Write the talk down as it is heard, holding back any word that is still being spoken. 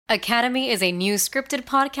Academy is a new scripted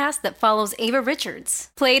podcast that follows Ava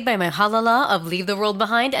Richards, played by Mahalala of Leave the World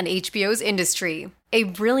Behind and HBO's Industry, a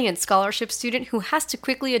brilliant scholarship student who has to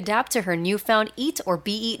quickly adapt to her newfound eat or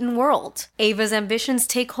be eaten world. Ava's ambitions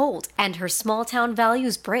take hold and her small town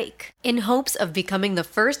values break, in hopes of becoming the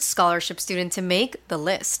first scholarship student to make the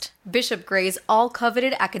list. Bishop Gray's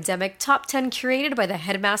all-coveted academic top 10 curated by the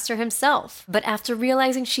headmaster himself. But after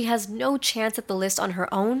realizing she has no chance at the list on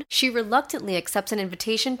her own, she reluctantly accepts an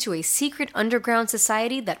invitation to a secret underground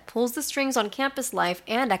society that pulls the strings on campus life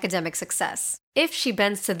and academic success. If she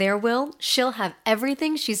bends to their will, she'll have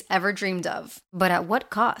everything she's ever dreamed of. But at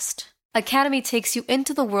what cost? Academy takes you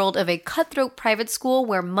into the world of a cutthroat private school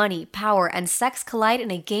where money, power, and sex collide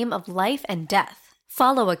in a game of life and death.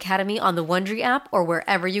 Follow Academy on the Wondery app or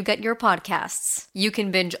wherever you get your podcasts. You can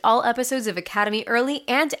binge all episodes of Academy early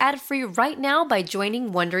and ad-free right now by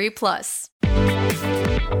joining Wondery Plus.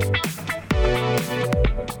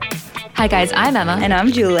 Hi guys, I'm Emma. And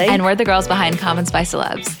I'm Julie. And we're the girls behind Comments by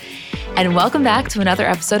Celebs. And welcome back to another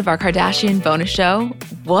episode of our Kardashian bonus show.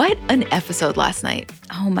 What an episode last night.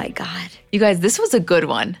 Oh my God. You guys, this was a good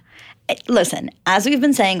one. Listen, as we've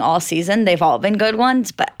been saying all season, they've all been good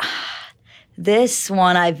ones, but this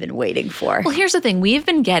one I've been waiting for. Well, here's the thing. We've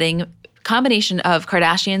been getting combination of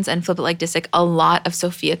Kardashians and Flip It Like Disick, a lot of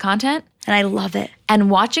Sophia content. And I love it.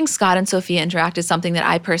 And watching Scott and Sophia interact is something that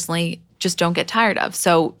I personally just don't get tired of.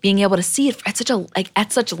 So being able to see it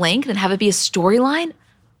at such length and have it be a storyline,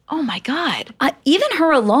 oh my God. Even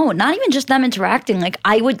her alone, not even just them interacting.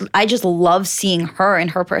 I just love seeing her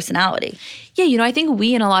and her personality. Yeah, I think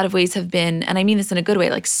we in a lot of ways have been, and I mean this in a good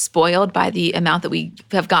way, spoiled by the amount that we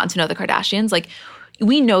have gotten to know the Kardashians.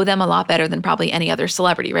 We know them a lot better than probably any other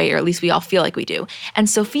celebrity, right? Or at least we all feel like we do. And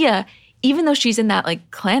Sophia, even though she's in that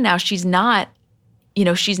clan now, she's not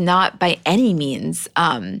by any means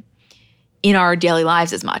in our daily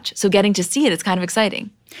lives as much. So getting to see it's kind of exciting.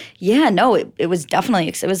 Yeah, no, it was definitely,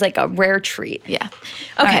 it was like a rare treat. Yeah.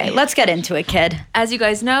 Okay, let's get into it, kid. As you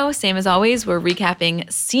guys know, same as always, we're recapping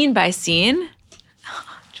scene by scene.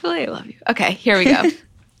 Julie, I love you. Okay, here we go.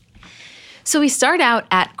 So we start out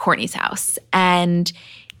at Kourtney's house, and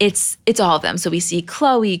it's all of them. So we see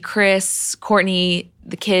Khloe, Kris, Kourtney,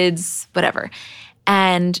 the kids, whatever.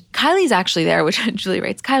 And Kylie's actually there, which Julie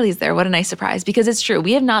writes, Kylie's there. What a nice surprise. Because it's true.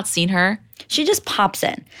 We have not seen her. She just pops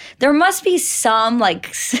in. There must be some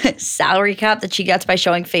salary cap that she gets by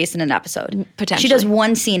showing face in an episode. Potentially. She does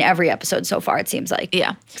one scene every episode so far, it seems like.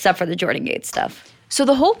 Yeah. Except for the Jordan Gate stuff. So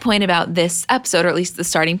the whole point about this episode, or at least the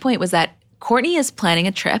starting point, was that Kourtney is planning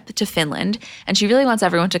a trip to Finland, and she really wants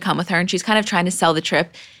everyone to come with her, and she's kind of trying to sell the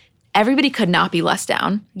trip. Everybody could not be less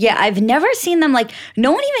down. Yeah, I've never seen them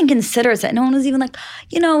no one even considers it. No one was even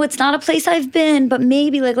it's not a place I've been, but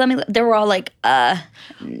maybe they were all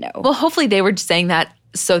no. Well, hopefully they were saying that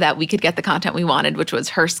so that we could get the content we wanted, which was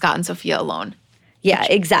her, Scott, and Sophia alone. Yeah,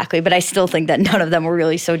 exactly. But I still think that none of them were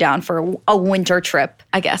really so down for a winter trip.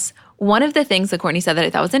 I guess. One of the things that Kourtney said that I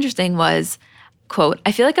thought was interesting was, quote,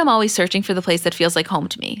 I feel like I'm always searching for the place that feels like home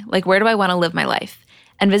to me. Where do I want to live my life?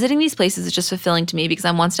 And visiting these places is just fulfilling to me because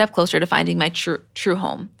I'm one step closer to finding my true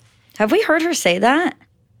home. Have we heard her say that?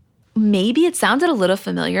 Maybe it sounded a little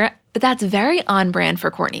familiar, but that's very on brand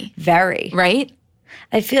for Kourtney. Very. Right?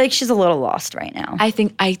 I feel like she's a little lost right now.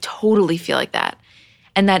 I totally feel like that.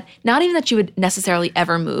 And that not even that she would necessarily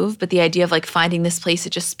ever move, but the idea of finding this place that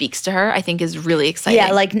just speaks to her, I think is really exciting.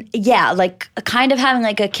 Kind of having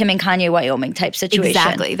a Kim and Kanye Wyoming type situation.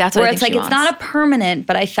 Exactly. That's what I think she wants. It's not a permanent,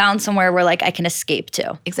 but I found somewhere where I can escape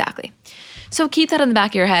to. Exactly. So keep that in the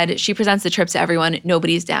back of your head. She presents the trip to everyone.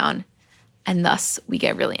 Nobody's down. And thus we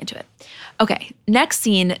get really into it. Okay. Next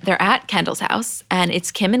scene, they're at Kendall's house, and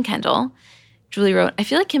it's Kim and Kendall. Julie wrote, I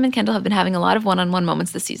feel like Kim and Kendall have been having a lot of one-on-one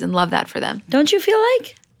moments this season. Love that for them. Don't you feel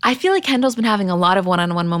like? I feel like Kendall's been having a lot of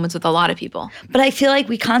one-on-one moments with a lot of people. But I feel like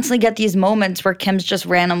we constantly get these moments where Kim's just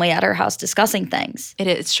randomly at her house discussing things.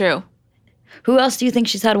 It's true. Who else do you think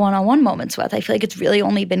she's had one-on-one moments with? I feel like it's really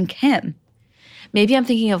only been Kim. Maybe I'm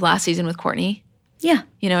thinking of last season with Kourtney. Yeah.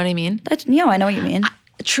 You know what I mean? I know what you mean.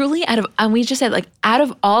 Truly, and we just said, out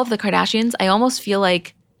of all of the Kardashians, I almost feel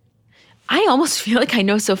like I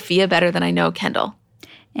know Sophia better than I know Kendall.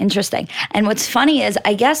 Interesting. And what's funny is,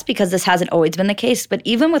 I guess because this hasn't always been the case, but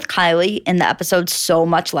even with Kylie in the episode so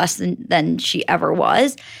much less than she ever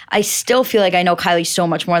was, I still feel like I know Kylie so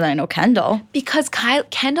much more than I know Kendall. Because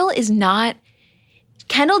Kendall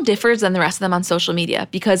differs than the rest of them on social media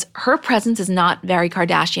because her presence is not very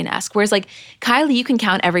Kardashian-esque. Whereas Kylie, you can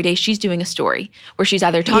count every day she's doing a story where she's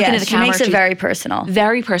either talking to the camera. She makes it very personal.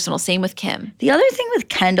 Very personal. Same with Kim. The other thing with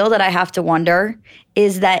Kendall that I have to wonder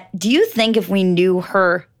is that, do you think if we knew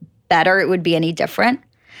her better, it would be any different?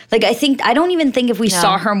 Like, I don't even think if we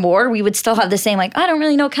saw her more, we would still have the same, like, I don't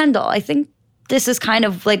really know Kendall. I think this is kind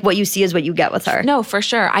of like what you see is what you get with her. No, for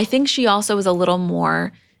sure. I think she also is a little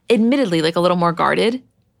more, admittedly, like a little more guarded.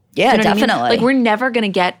 Yeah, you know definitely. I mean? Like, we're never going to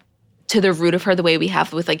get to the root of her the way we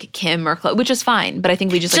have with like Kim or Chloe, which is fine. But I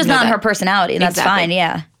think we just it's like, just not her personality. That's fine.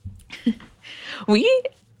 Yeah. We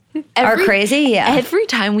are crazy. Yeah. Every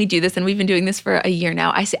time we do this, and we've been doing this for a year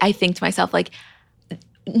now, I think to myself, like,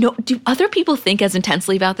 no, do other people think as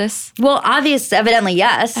intensely about this? Well, evidently,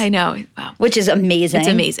 yes. I know. Wow. Which is amazing. It's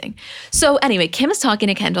amazing. So anyway, Kim is talking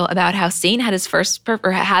to Kendall about how Saint had his first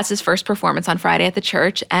has his first performance on Friday at the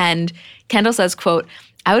church, and Kendall says, quote,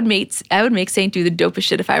 I would make Saint do the dopest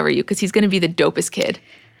shit if I were you, because he's going to be the dopest kid.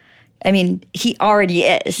 I mean, he already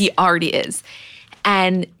is. He already is.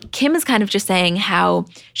 And Kim is kind of just saying how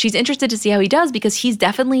she's interested to see how he does because he's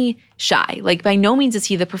definitely shy. Like, by no means is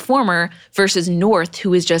he the performer versus North,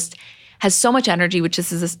 who is just has so much energy, which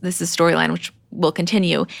this is storyline, which will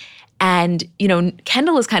continue. And, you know,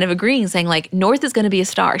 Kendall is kind of agreeing, saying, like, North is going to be a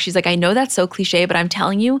star. She's like, I know that's so cliche, but I'm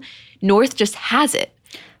telling you, North just has it.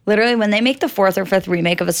 Literally, when they make the 4th or 5th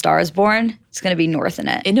remake of A Star is Born, it's going to be North in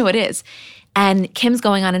it. I know it is. And Kim's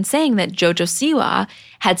going on and saying that JoJo Siwa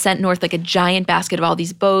had sent North like a giant basket of all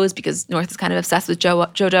these bows because North is kind of obsessed with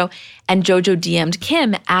JoJo. And JoJo DM'd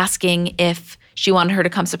Kim asking if she wanted her to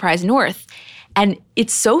come surprise North. And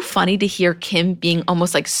it's so funny to hear Kim being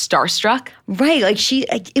almost like starstruck. Right. Like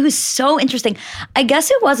it was so interesting. I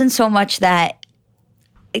guess it wasn't so much that,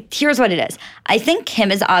 here's what it is. I think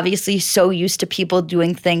Kim is obviously so used to people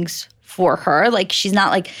doing things for her. Like, she's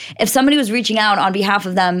not like, if somebody was reaching out on behalf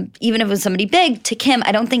of them, even if it was somebody big, to Kim,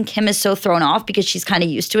 I don't think Kim is so thrown off because she's kind of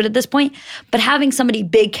used to it at this point. But having somebody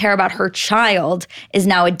big care about her child is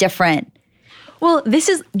now a different. Well, this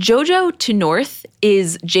is JoJo to North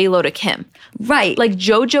is J-Lo to Kim. Right. Like,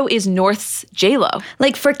 JoJo is North's J-Lo.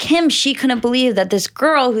 Like, for Kim, she couldn't believe that this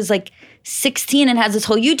girl who's like 16 and has this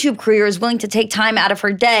whole YouTube career is willing to take time out of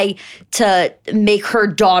her day to make her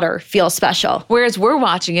daughter feel special. Whereas we're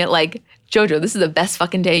watching it like, JoJo, this is the best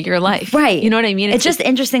fucking day of your life. Right. You know what I mean? It's just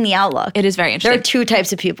interesting, the outlook. It is very interesting. There are two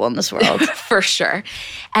types of people in this world. For sure.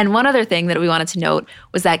 And one other thing that we wanted to note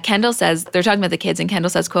was that Kendall says, they're talking about the kids, and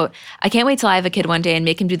Kendall says, quote, I can't wait till I have a kid one day and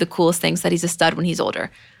make him do the coolest things so that he's a stud when he's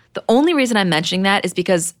older. The only reason I'm mentioning that is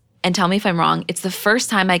because, and tell me if I'm wrong, it's the first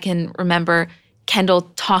time I can remember Kendall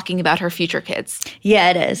talking about her future kids. Yeah,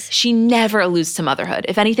 it is. She never alludes to motherhood.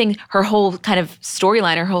 If anything, her whole kind of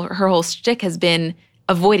storyline or her whole shtick has been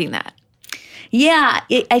avoiding that. Yeah,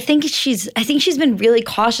 I think she's been really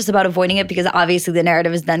cautious about avoiding it because obviously the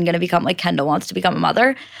narrative is then going to become like Kendall wants to become a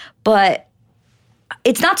mother. But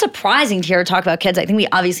it's not surprising to hear her talk about kids. I think we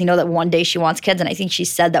obviously know that one day she wants kids, and I think she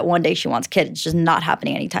said that one day she wants kids. It's just not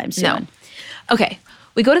happening anytime soon. No. Okay,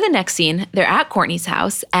 we go to the next scene. They're at Courtney's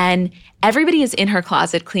house, and everybody is in her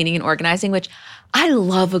closet cleaning and organizing, which I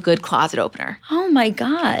love a good closet opener. Oh my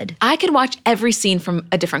God. I could watch every scene from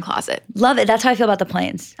a different closet. Love it. That's how I feel about the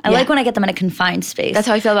planes. I like when I get them in a confined space. That's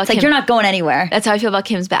how I feel about Kim. It's like you're not going anywhere. That's how I feel about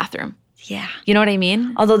Kim's bathroom. Yeah. You know what I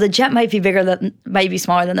mean? Although the jet might be might be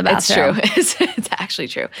smaller than the bathroom. It's true. It's actually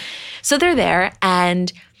true. So they're there,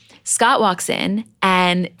 and Scott walks in,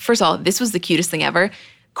 and first of all, this was the cutest thing ever.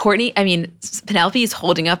 Penelope is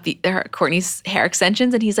holding up Courtney's hair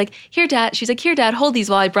extensions, and he's like, here, Dad. She's like, here, Dad, hold these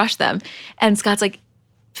while I brush them. And Scott's like,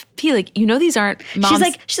 P, like, you know these aren't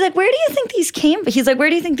Mom's. She's like, where do you think these came from? He's like, where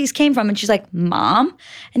do you think these came from? And she's like, Mom?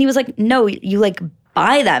 And he was like, no, you like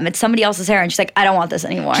buy them. It's somebody else's hair. And she's like, I don't want this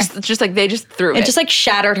anymore. Just like they just threw it. It just like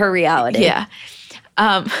shattered her reality. Yeah.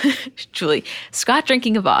 Julie, Scott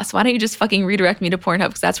drinking a Voss. Why don't you just fucking redirect me to Pornhub?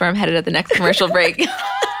 Because that's where I'm headed at the next commercial break.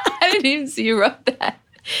 I didn't even see you wrote that.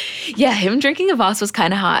 Yeah, him drinking a Voss was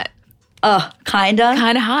kind of hot. Kinda?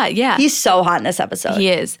 Kind of hot, yeah. He's so hot in this episode. He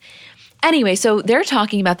is. Anyway, so they're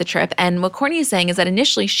talking about the trip, and what Courtney is saying is that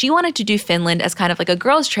initially she wanted to do Finland as kind of like a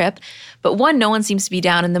girls' trip, but no one seems to be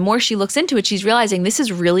down, and the more she looks into it, she's realizing this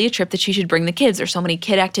is really a trip that she should bring the kids. There's so many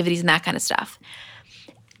kid activities and that kind of stuff.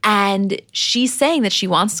 And she's saying that she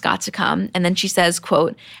wants Scott to come, and then she says,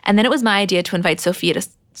 quote, and then it was my idea to invite Sophia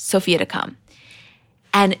to come.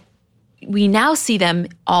 And we now see them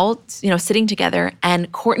all, sitting together,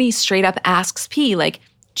 and Courtney straight up asks P, like,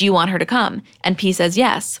 do you want her to come? And P says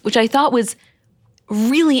yes, which I thought was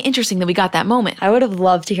really interesting that we got that moment. I would have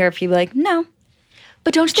loved to hear P be like, no.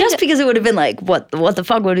 But don't you think just because it would have been like, what the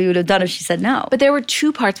fuck would you have done if she said no? But there were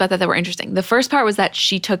two parts about that were interesting. The first part was that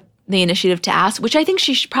she took the initiative to ask, which I think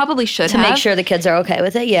she probably should have. To make sure the kids are okay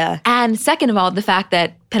with it, yeah. And second of all, the fact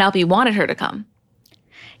that Penelope wanted her to come.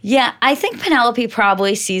 Yeah, I think Penelope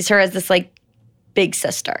probably sees her as this like big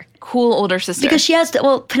sister. Cool older sister. Because she has,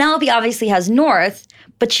 Penelope obviously has North,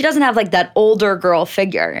 but she doesn't have like that older girl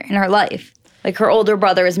figure in her life. Like her older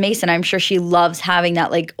brother is Mason. I'm sure she loves having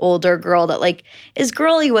that like older girl that like is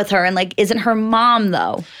girly with her and like isn't her mom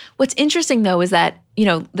though. What's interesting though is that, you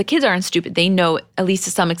know, the kids aren't stupid. They know at least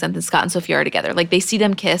to some extent that Scott and Sophia are together. Like they see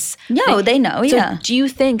them kiss. No, they know, yeah. So do you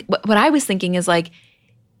think, what I was thinking is like,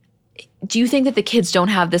 do you think that the kids don't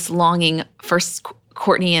have this longing for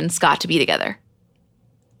Courtney and Scott to be together?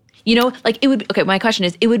 You know, like it would, okay, my question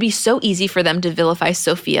is, it would be so easy for them to vilify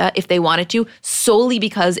Sophia if they wanted to, solely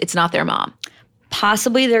because it's not their mom.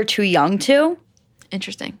 Possibly they're too young to.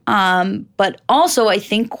 Interesting. But also I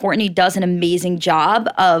think Courtney does an amazing job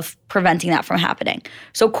of preventing that from happening.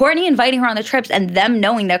 So Courtney inviting her on the trips and them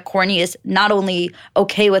knowing that Courtney is not only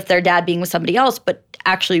okay with their dad being with somebody else, but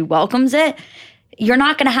actually welcomes it. You're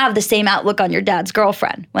not going to have the same outlook on your dad's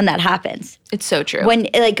girlfriend when that happens. It's so true.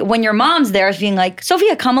 When your mom's there being like,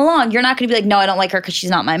 Sophia, come along. You're not going to be like, no, I don't like her because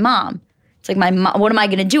she's not my mom. It's like, my mom, what am I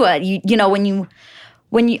going to do? You know,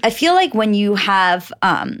 I feel like when you have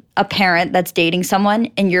a parent that's dating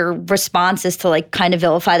someone and your response is to like kind of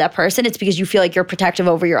vilify that person, it's because you feel like you're protective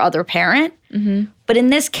over your other parent. Mm-hmm. But in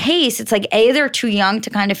this case, it's like A, they're too young to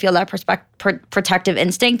kind of feel that protective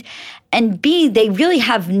instinct, and B, they really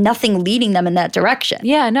have nothing leading them in that direction.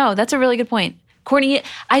 Yeah, no, that's a really good point. Courtney,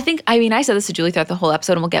 I said this to Julie throughout the whole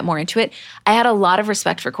episode, and we'll get more into it. I had a lot of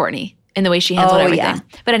respect for Courtney in the way she handled everything. Yeah.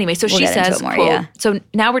 But anyway, so she says, more, quote, yeah. So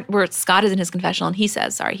now Scott is in his confessional, and he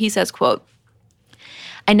says, quote,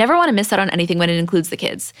 I never want to miss out on anything when it includes the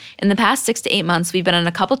kids. In the past 6 to 8 months, we've been on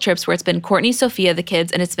a couple trips where it's been Courtney, Sophia, the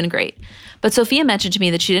kids, and it's been great. But Sophia mentioned to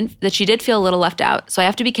me that she did feel a little left out, so I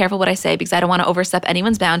have to be careful what I say because I don't want to overstep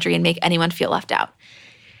anyone's boundary and make anyone feel left out.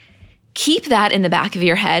 Keep that in the back of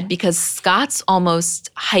your head because Scott's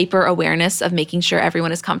almost hyper awareness of making sure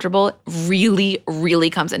everyone is comfortable really,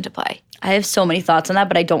 really comes into play. I have so many thoughts on that,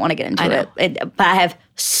 but I don't want to get into it. But I have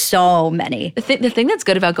so many. The thing that's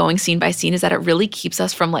good about going scene by scene is that it really keeps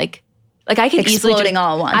us from like I could exploding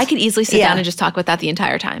all at once. I could easily sit down and just talk about that the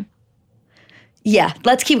entire time. Yeah,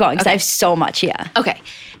 let's keep going because I have so much, yeah. Okay.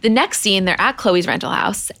 The next scene, they're at Chloe's rental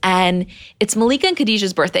house, and it's Malika and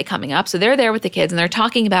Khadijah's birthday coming up. So they're there with the kids, and they're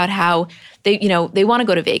talking about how they want to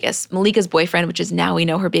go to Vegas. Malika's boyfriend, which is now we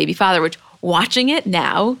know her baby father, which watching it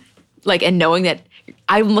now, like, and knowing that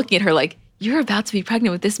I'm looking at her like, you're about to be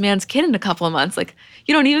pregnant with this man's kid in a couple of months. Like,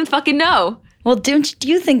 you don't even fucking know. Well, do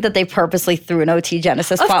you think that they purposely threw an OT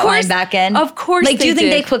Genesis plotline back in? Of course do you think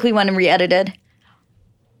they quickly went and re-edited?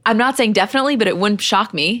 I'm not saying definitely, but it wouldn't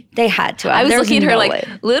shock me. They had to. I was looking at her like,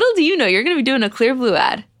 little do you know, you're going to be doing a Clear Blue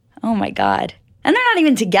ad. Oh my God. And they're not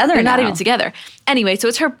even together They're not even together. Anyway, so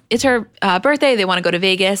it's her birthday. They want to go to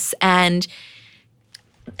Vegas. And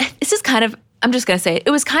this is kind of, I'm just going to say it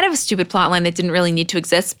was kind of a stupid plotline that didn't really need to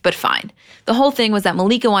exist, but fine. The whole thing was that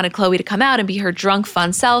Malika wanted Chloe to come out and be her drunk,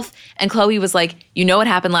 fun self. And Chloe was like, you know what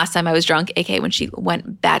happened last time I was drunk, aka when she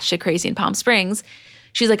went batshit crazy in Palm Springs.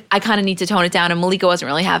 She's like, I kind of need to tone it down. And Malika wasn't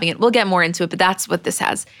really having it. We'll get more into it, but that's what this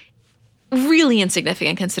has. Really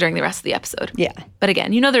insignificant considering the rest of the episode. Yeah. But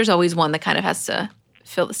again, there's always one that kind of has to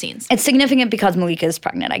fill the scenes. It's significant because Malika is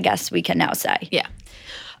pregnant, I guess we can now say. Yeah.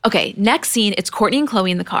 Okay, next scene, it's Courtney and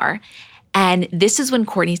Chloe in the car. And this is when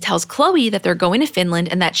Courtney tells Chloe that they're going to Finland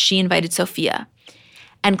and that she invited Sophia.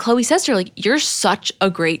 And Chloe says to her, like, you're such a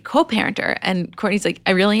great co-parenter. And Courtney's like,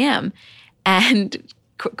 I really am. And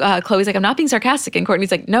Chloe's like, I'm not being sarcastic. And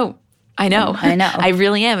Courtney's like, no, I know. I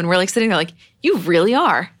really am. And we're like sitting there like, you really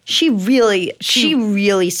are. She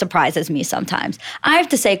really surprises me sometimes. I have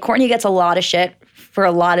to say, Courtney gets a lot of shit for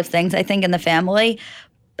a lot of things, I think, in the family.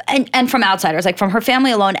 And from outsiders, like from her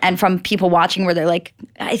family alone and from people watching where they're like,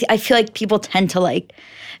 I feel like people tend to like,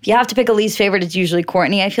 if you have to pick a least favorite, it's usually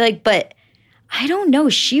Courtney, I feel like. But I don't know.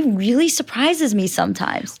 She really surprises me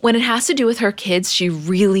sometimes. When it has to do with her kids, she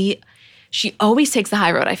always takes the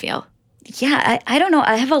high road, I feel. Yeah, I don't know.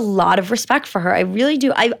 I have a lot of respect for her. I really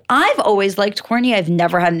do. I've always liked Courtney. I've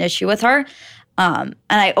never had an issue with her. And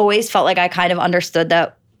I always felt like I kind of understood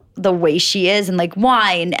that the way she is and like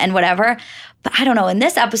why and whatever. But I don't know. In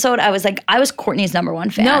this episode, I was Courtney's number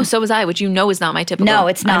one fan. No, so was I, which is not my typical. No,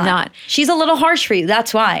 it's not. I'm not. She's a little harsh for you.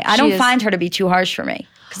 That's why. I don't find her to be too harsh for me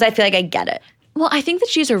because I feel like I get it. Well, I think that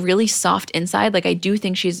she's a really soft inside. Like I do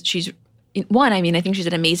think she's one, I mean, I think she's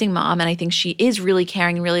an amazing mom and I think she is really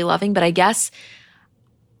caring and really loving. But I guess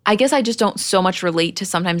I just don't so much relate to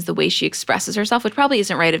sometimes the way she expresses herself, which probably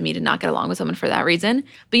isn't right of me to not get along with someone for that reason.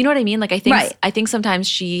 But you know what I mean? Like I think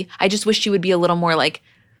sometimes I just wish she would be a little more like,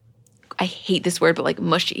 I hate this word, but like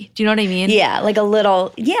mushy. Do you know what I mean? Yeah, like a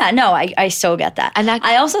little, yeah, no, I so get that. And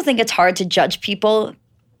I also think it's hard to judge people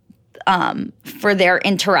for their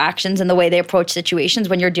interactions and the way they approach situations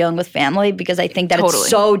when you're dealing with family, because I think that Totally. it's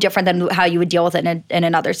so different than how you would deal with it in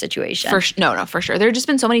another situation. For sure. There have just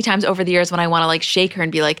been so many times over the years when I want to like shake her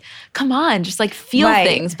and be like, come on, just like feel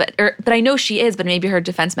things. But I know she is, but maybe her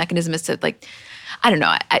defense mechanism is to like, I don't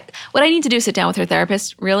know. What I need to do is sit down with her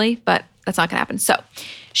therapist, really, but that's not going to happen. So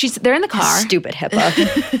they're in the car. Stupid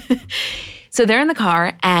HIPAA. So they're in the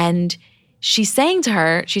car and she's saying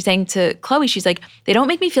to Chloe, she's like, they don't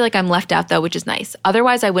make me feel like I'm left out though, which is nice.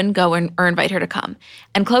 Otherwise, I wouldn't go or invite her to come.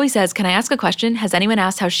 And Chloe says, can I ask a question? Has anyone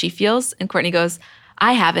asked how she feels? And Courtney goes,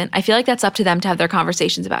 I haven't. I feel like that's up to them to have their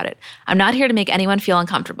conversations about it. I'm not here to make anyone feel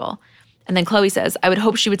uncomfortable. And then Chloe says, I would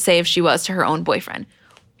hope she would say if she was to her own boyfriend.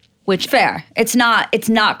 Which fair. It's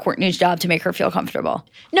not Courtney's job to make her feel comfortable.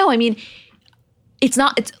 No, I mean,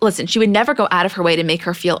 listen, she would never go out of her way to make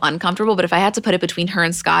her feel uncomfortable, but if I had to put it between her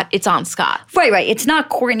and Scott, it's on Scott. Right. It's not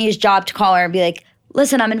Courtney's job to call her and be like,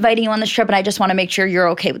 listen, I'm inviting you on this trip and I just want to make sure you're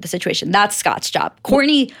okay with the situation. That's Scott's job.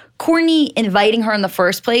 Courtney inviting her in the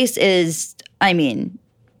first place is, I mean,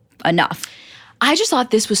 enough. I just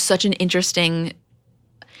thought this was such an interesting,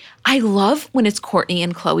 I love when it's Courtney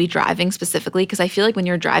and Chloe driving specifically, because I feel like when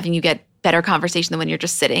you're driving, you get better conversation than when you're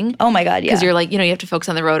just sitting. Oh my God, yeah. Because you're like, you have to focus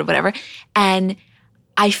on the road or whatever. And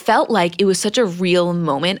I felt like it was such a real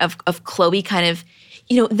moment of Chloe kind of,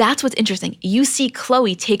 that's what's interesting. You see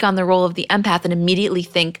Chloe take on the role of the empath and immediately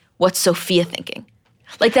think, what's Sophia thinking?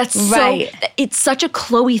 Like that's right. It's such a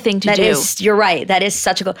Chloe thing to do. You're right. That is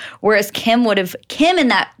such a, whereas Kim in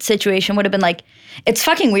that situation would have been like, it's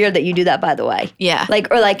fucking weird that you do that, by the way. Yeah.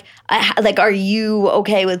 Are you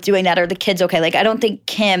okay with doing that? Are the kids okay? Like, I don't think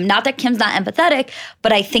not that Kim's not empathetic,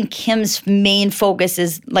 but I think Kim's main focus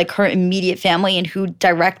is like her immediate family and who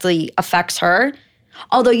directly affects her.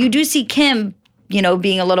 Although you do see Kim,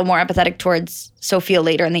 being a little more empathetic towards Sophia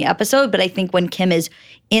later in the episode. But I think when Kim is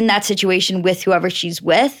in that situation with whoever she's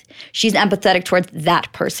with, she's empathetic towards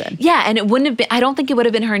that person. Yeah, and it wouldn't have been, I don't think it would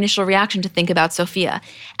have been her initial reaction to think about Sophia.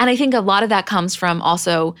 And I think a lot of that comes from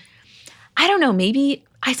also, I don't know, maybe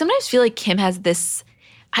I sometimes feel like Kim has this,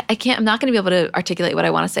 I'm not going to be able to articulate what I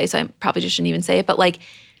want to say, so I probably just shouldn't even say it, but like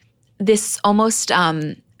this almost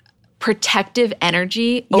protective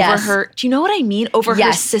energy over her, do you know what I mean? Over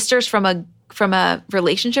her sisters from a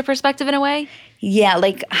relationship perspective in a way? Yeah,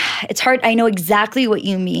 like it's hard. I know exactly what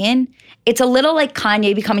you mean. It's a little like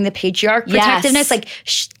Kanye becoming the patriarch protectiveness. Like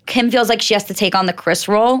Kim feels like she has to take on the Chris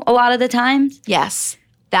role a lot of the times. Yes,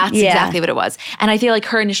 that's exactly what it was. And I feel like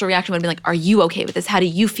her initial reaction would have been like, are you okay with this? How do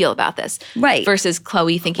you feel about this? Right. Versus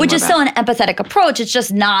Chloe thinking Which is still an empathetic approach. It's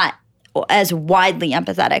just not as widely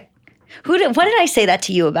empathetic. What did I say that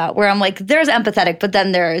to you about? Where I'm like, there's empathetic, but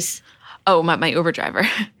then there's... Oh, my Uber driver.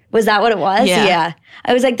 Was that what it was? Yeah.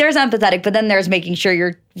 I was like, there's empathetic, but then there's making sure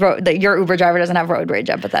your Uber driver doesn't have road rage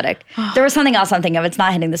empathetic. There was something else I'm thinking of. It's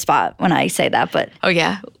not hitting the spot when I say that, but... Oh,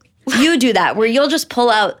 yeah. You do that, where you'll just pull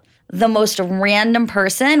out the most random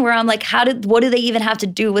person where I'm like, what do they even have to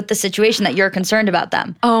do with the situation that you're concerned about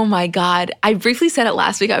them? Oh, my God. I briefly said it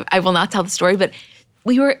last week. I will not tell the story, but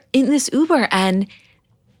we were in this Uber and...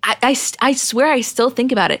 I swear I still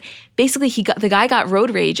think about it. Basically, the guy got road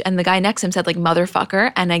rage, and the guy next to him said like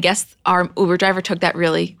motherfucker, and I guess our Uber driver took that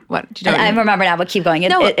really. What? Do you know what I remember now, but keep going.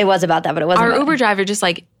 It was about that, but it wasn't. Our Uber driver just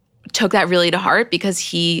like took that really to heart because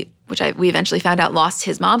we eventually found out lost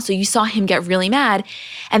his mom. So you saw him get really mad,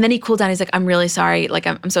 and then he cooled down. He's like, I'm really sorry. Like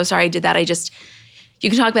I'm so sorry I did that. You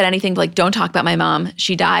can talk about anything, but like don't talk about my mom.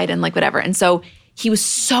 She died, and like whatever. And so he was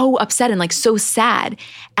so upset and like so sad.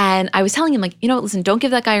 And I was telling him like, listen, don't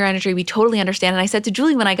give that guy your energy. We totally understand. And I said to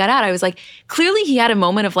Julie when I got out, I was like, clearly he had a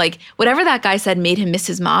moment of like, whatever that guy said made him miss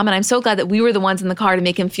his mom. And I'm so glad that we were the ones in the car to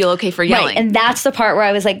make him feel okay for yelling. Right. And that's the part where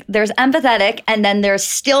I was like, there's empathetic. And then there's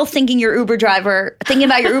still thinking about your Uber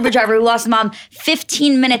driver who lost his mom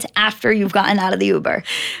 15 minutes after you've gotten out of the Uber.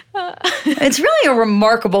 It's really a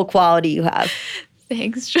remarkable quality you have.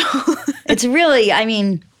 Thanks, Joel. It's really,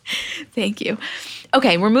 Thank you.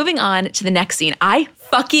 Okay, we're moving on to the next scene. I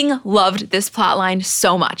fucking loved this plotline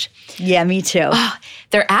so much. Yeah, me too.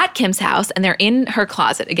 They're at Kim's house and they're in her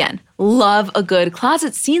closet. Again, love a good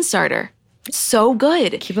closet scene starter. So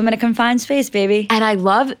good. Keep them in a confined space, baby. And I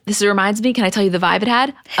love, this reminds me, can I tell you the vibe it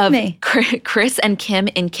had? Of Chris and Kim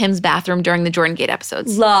in Kim's bathroom during the Jordan Gate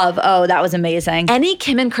episodes. Love. Oh, that was amazing. Any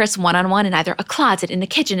Kim and Chris one-on-one in either a closet, in a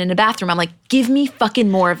kitchen, in a bathroom, I'm like, give me fucking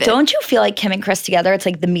more of it. Don't you feel like Kim and Chris together, it's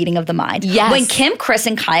like the meeting of the mind? Yes. When Kim, Chris,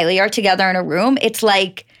 and Kylie are together in a room, it's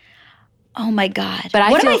like, oh my God. But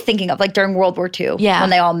what am I thinking of? Like during World War II, when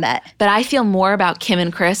they all met. But I feel more about Kim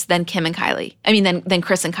and Chris than Kim and Kylie. I mean, than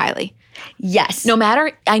Chris and Kylie. Yes. No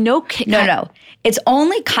matter, I know. No. It's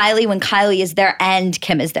only Kylie when Kylie is there and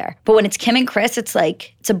Kim is there. But when it's Kim and Chris, it's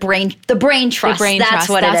like, the brain trust. The brain That's trust.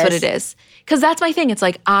 what That's it is. what it is. Because that's my thing. It's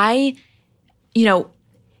like, I know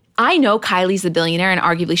Kylie's the billionaire and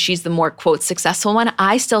arguably she's the more, quote, successful one.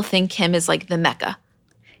 I still think Kim is like the Mecca.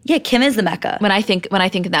 Yeah, Kim is the Mecca. When I think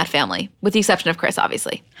in that family, with the exception of Chris,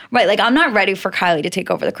 obviously. Right, like I'm not ready for Kylie to take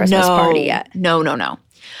over the Christmas party yet. No.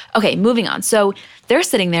 Okay, moving on. So they're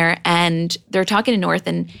sitting there and they're talking to North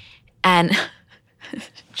and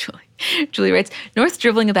Julie writes, North's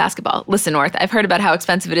dribbling a basketball. Listen, North, I've heard about how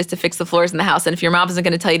expensive it is to fix the floors in the house, and if your mom isn't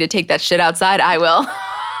going to tell you to take that shit outside, I will.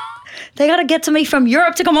 They got to get somebody from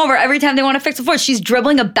Europe to come over every time they want to fix the floor. She's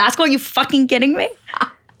dribbling a basketball? Are you fucking kidding me?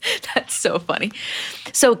 That's so funny.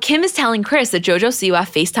 So Kim is telling Chris that JoJo Siwa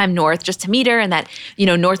FaceTimed North just to meet her and that,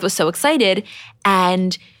 North was so excited.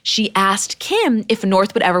 And she asked Kim if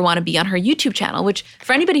North would ever want to be on her YouTube channel, which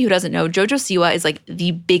for anybody who doesn't know, JoJo Siwa is like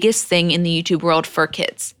the biggest thing in the YouTube world for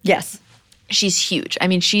kids. Yes. She's huge. I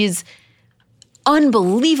mean, she's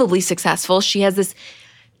unbelievably successful. She has this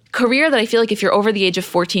career that I feel like if you're over the age of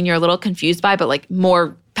 14, you're a little confused by, but like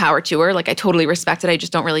more power to her. Like I totally respect it. I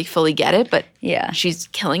just don't really fully get it, but yeah, she's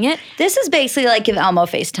killing it. This is basically like if Elmo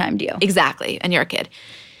FaceTimed you. Exactly. And you're a kid.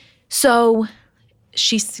 So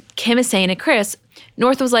Kim is saying to Chris,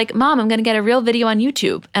 North was like, Mom, I'm going to get a real video on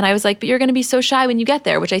YouTube. And I was like, but you're going to be so shy when you get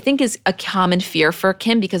there, which I think is a common fear for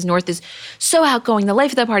Kim because North is so outgoing. The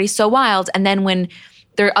life of the party is so wild. And then when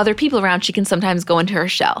there are other people around, she can sometimes go into her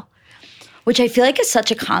shell. Which I feel like is such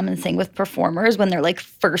a common thing with performers when they're like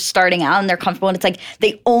first starting out and they're comfortable. And it's like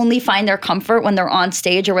they only find their comfort when they're on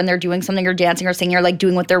stage or when they're doing something or dancing or singing or like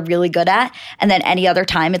doing what they're really good at. And then any other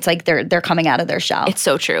time, it's like they're coming out of their shell. It's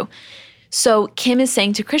so true. So Kim is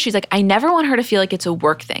saying to Chris, she's like, I never want her to feel like it's a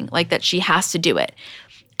work thing, like that she has to do it.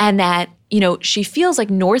 And that, she feels like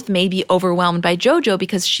North may be overwhelmed by JoJo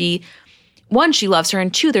because one, she loves her.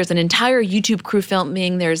 And two, there's an entire YouTube crew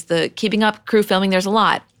filming. There's the Keeping Up crew filming. There's a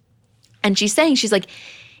lot. And she's like,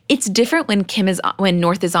 it's different when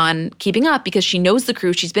North is on Keeping Up because she knows the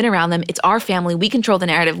crew. She's been around them. It's our family. We control the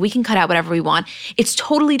narrative. We can cut out whatever we want. It's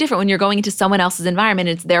totally different when you're going into someone else's environment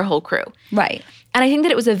and it's their whole crew. Right. And I think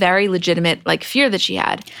that it was a very legitimate fear that she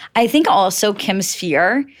had. I think also Kim's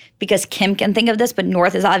fear, because Kim can think of this, but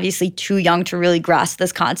North is obviously too young to really grasp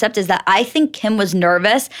this concept, is that I think Kim was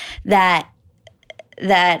nervous that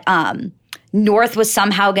North was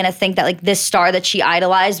somehow going to think that like this star that she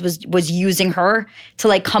idolized was using her to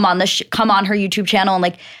like come on her YouTube channel and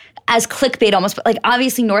like as clickbait almost. But like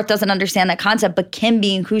obviously North doesn't understand that concept, but Kim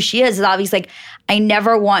being who she is obviously like, I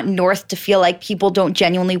never want North to feel like people don't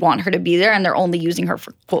genuinely want her to be there and they're only using her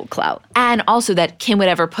for quote clout. And also that Kim would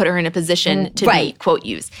ever put her in a position to be quote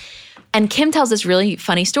used. And Kim tells this really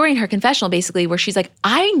funny story in her confessional basically where she's like,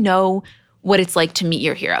 I know what it's like to meet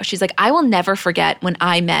your hero. She's like, I will never forget when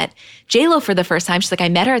I met J-Lo for the first time. She's like, I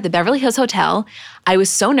met her at the Beverly Hills Hotel. I was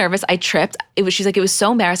so nervous. I tripped. She's like, it was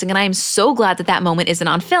so embarrassing. And I am so glad that moment isn't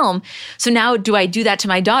on film. So now do I do that to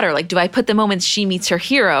my daughter? Like, do I put the moments she meets her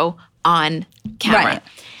hero on camera? Right.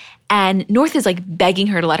 And North is like begging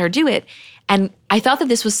her to let her do it. And I thought that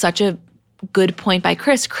this was such a good point by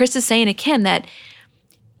Chris. Chris is saying to Kim that,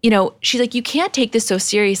 she's like, you can't take this so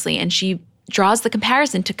seriously. And she draws the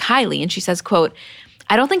comparison to Kylie. And she says, quote,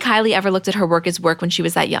 I don't think Kylie ever looked at her work as work when she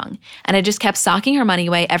was that young. And I just kept socking her money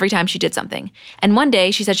away every time she did something. And one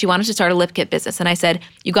day she said she wanted to start a lip kit business. And I said,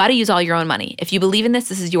 you got to use all your own money. If you believe in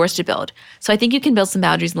this is yours to build. So I think you can build some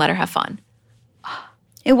boundaries and let her have fun.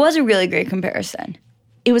 It was a really great comparison.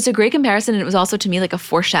 It was a great comparison. And it was also to me like a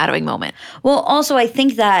foreshadowing moment. Well, also I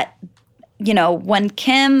think that, when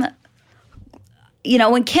Kim,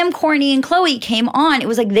 Kourtney, and Khloe came on, it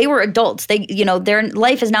was like they were adults. They, their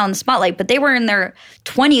life is now in the spotlight, but they were in their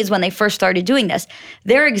 20s when they first started doing this.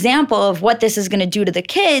 Their example of what this is going to do to the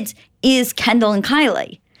kids is Kendall and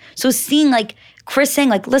Kylie. So seeing like Chris saying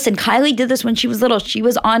like, listen, Kylie did this when she was little. She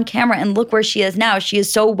was on camera and look where she is now. She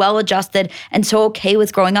is so well adjusted and so okay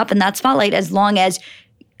with growing up in that spotlight as long as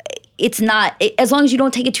as long as you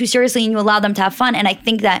don't take it too seriously and you allow them to have fun. And I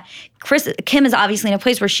think that Kim is obviously in a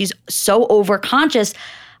place where she's so overconscious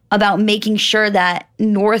about making sure that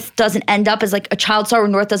North doesn't end up as like a child star where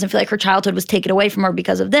North doesn't feel like her childhood was taken away from her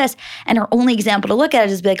because of this. And her only example to look at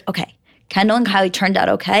is be like, okay, Kendall and Kylie turned out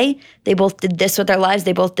okay. They both did this with their lives.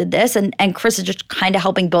 They both did this. And Chris is just kind of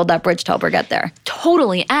helping build that bridge to help her get there.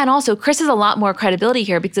 Totally. And also Chris has a lot more credibility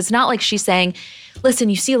here because it's not like she's saying, listen,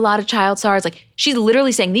 you see a lot of child stars. Like she's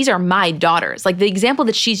literally saying, these are my daughters. Like the example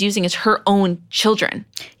that she's using is her own children.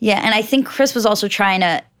 Yeah. And I think Chris was also trying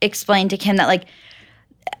to explain to Kim that like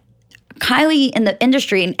Kylie in the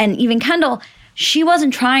industry and even Kendall, she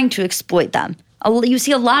wasn't trying to exploit them. You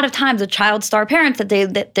see a lot of times with child star parents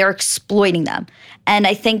that they're exploiting them. And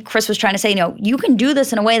I think Chris was trying to say, you can do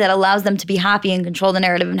this in a way that allows them to be happy and control the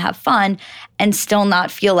narrative and have fun and still not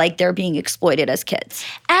feel like they're being exploited as kids.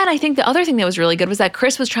 And I think the other thing that was really good was that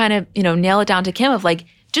Chris was trying to, nail it down to Kim of like,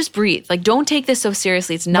 just breathe. Like, don't take this so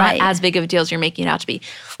seriously. It's not as big of a deal as you're making it out to be.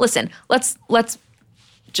 Listen, let's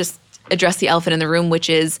just address the elephant in the room, which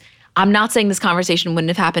is, I'm not saying this conversation wouldn't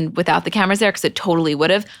have happened without the cameras there, because it totally would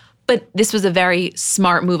have. But this was a very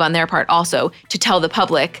smart move on their part also to tell the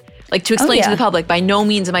public, like to explain to the public, by no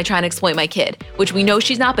means am I trying to exploit my kid, which we know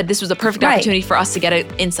she's not, but this was a perfect opportunity for us to get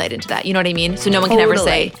an insight into that. You know what I mean? So no one can ever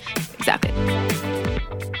say, exactly.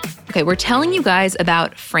 Okay, we're telling you guys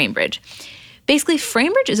about FrameBridge. Basically,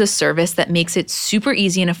 FrameBridge is a service that makes it super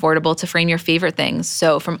easy and affordable to frame your favorite things.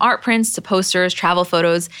 So from art prints to posters, travel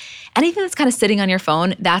photos, anything that's kind of sitting on your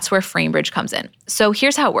phone, that's where FrameBridge comes in. So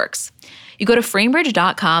here's how it works. You go to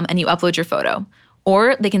framebridge.com and you upload your photo,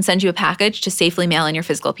 or they can send you a package to safely mail in your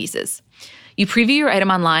physical pieces. You preview your item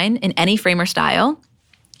online in any frame or style.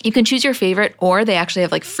 You can choose your favorite, or they actually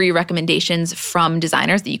have like free recommendations from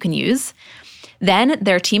designers that you can use. Then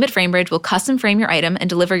their team at FrameBridge will custom frame your item and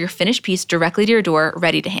deliver your finished piece directly to your door,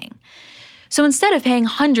 ready to hang. So instead of paying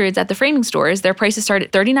hundreds at the framing stores, their prices start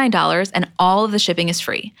at $39 and all of the shipping is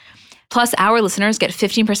free. Plus, our listeners get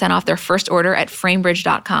 15% off their first order at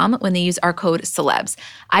framebridge.com when they use our code celebs.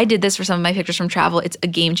 I did this for some of my pictures from travel. It's a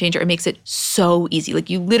game changer. It makes it so easy. Like,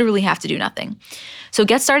 you literally have to do nothing. So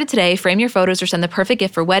get started today. Frame your photos or send the perfect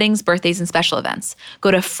gift for weddings, birthdays, and special events.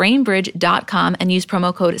 Go to framebridge.com and use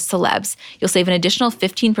promo code celebs. You'll save an additional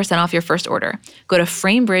 15% off your first order. Go to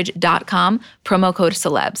framebridge.com, promo code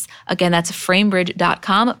celebs. Again, that's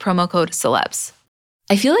framebridge.com, promo code celebs.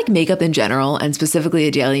 I feel like makeup in general, and specifically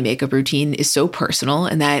a daily makeup routine, is so personal,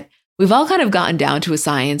 and that we've all kind of gotten down to a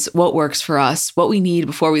science, what works for us, what we need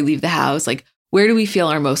before we leave the house, like where do we feel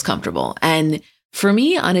our most comfortable. And for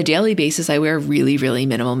me, on a daily basis, I wear really, really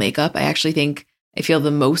minimal makeup. I actually think I feel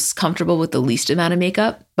the most comfortable with the least amount of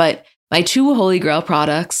makeup. But my two holy grail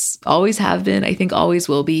products, always have been, I think always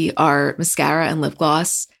will be, are mascara and lip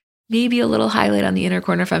gloss. Maybe a little highlight on the inner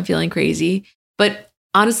corner if I'm feeling crazy. But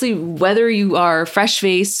honestly, whether you are fresh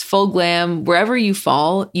face, full glam, wherever you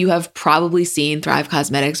fall, you have probably seen Thrive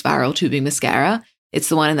Cosmetics Viral Tubing Mascara. It's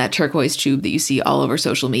the one in that turquoise tube that you see all over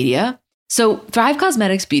social media. So Thrive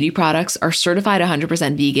Cosmetics beauty products are certified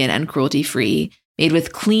 100% vegan and cruelty-free, made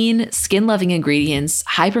with clean, skin-loving ingredients,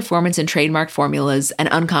 high-performance and trademark formulas, and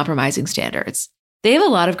uncompromising standards. They have a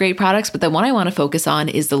lot of great products, but the one I want to focus on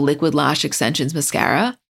is the Liquid Lash Extensions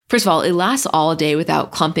Mascara. First of all, it lasts all day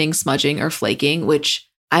without clumping, smudging, or flaking, which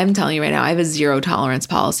I'm telling you right now, I have a zero tolerance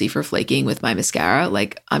policy for flaking with my mascara.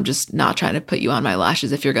 Like, I'm just not trying to put you on my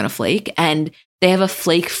lashes if you're going to flake. And they have a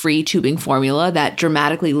flake-free tubing formula that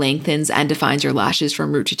dramatically lengthens and defines your lashes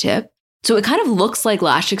from root to tip. So it kind of looks like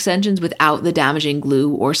lash extensions without the damaging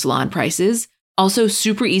glue or salon prices. Also,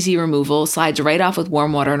 super easy removal, slides right off with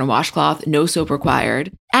warm water and a washcloth, no soap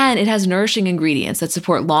required. And it has nourishing ingredients that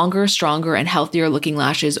support longer, stronger, and healthier looking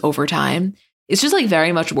lashes over time. It's just like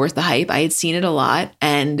very much worth the hype. I had seen it a lot.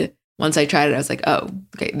 And once I tried it, I was like, oh,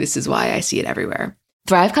 okay, this is why I see it everywhere.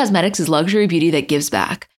 Thrive Cosmetics is luxury beauty that gives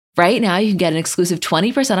back. Right now, you can get an exclusive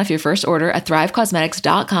 20% off your first order at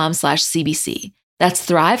thrivecosmetics.com/CBC. That's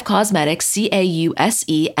Thrive Cosmetics,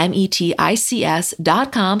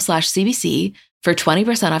 CAUSEMETICS.com/CBC for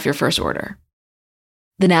 20% off your first order.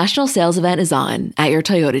 The national sales event is on at your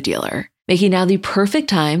Toyota dealer, making now the perfect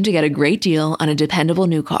time to get a great deal on a dependable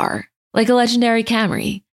new car. Like a legendary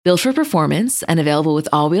Camry. Built for performance and available with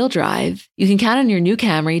all-wheel drive, you can count on your new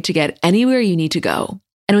Camry to get anywhere you need to go.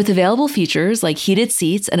 And with available features like heated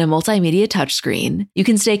seats and a multimedia touchscreen, you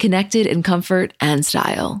can stay connected in comfort and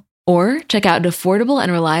style. Or check out an affordable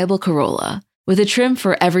and reliable Corolla with a trim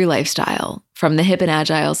for every lifestyle. From the hip and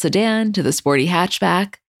agile sedan to the sporty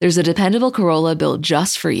hatchback, there's a dependable Corolla built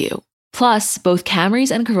just for you. Plus, both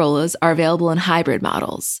Camrys and Corollas are available in hybrid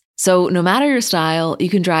models. So no matter your style, you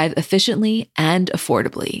can drive efficiently and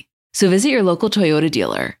affordably. So visit your local Toyota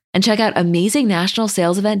dealer and check out amazing national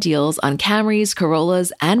sales event deals on Camrys,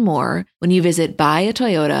 Corollas, and more when you visit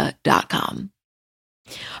buyatoyota.com.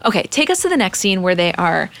 Okay, take us to the next scene where they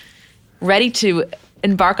are ready to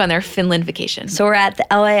embark on their Finland vacation. So we're at the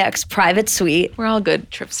LAX private suite. We're all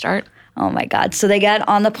good. Trip start. Oh my God. So they get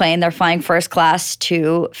on the plane. They're flying first class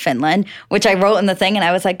to Finland, which I wrote in the thing. And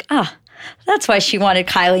I was like, that's why she wanted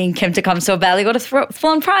Kylie and Kim to come so badly, go to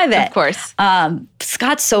flown private. Of course.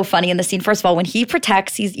 Scott's so funny in the scene. First of all, when he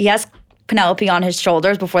protects, he has Penelope on his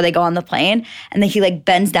shoulders before they go on the plane. And then he like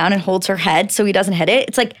bends down and holds her head so he doesn't hit it.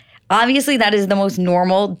 It's like Obviously, that is the most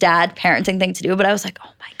normal dad parenting thing to do, but I was like,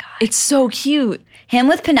 oh my God. It's so cute. Him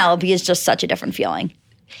with Penelope is just such a different feeling.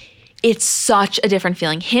 It's such a different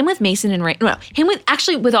feeling. Him with Mason and him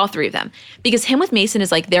with all three of them. Because him with Mason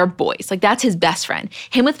is like, they're boys. Like, that's his best friend.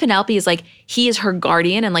 Him with Penelope is like, he is her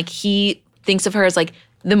guardian, and like, he thinks of her as like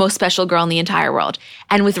the most special girl in the entire world.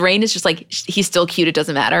 And with Rain, it's just like, he's still cute. It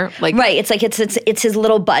doesn't matter. Like, right. It's like, it's his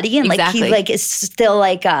little buddy. And exactly. like, he like is still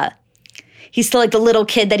like, he's still like the little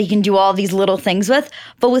kid that he can do all these little things with.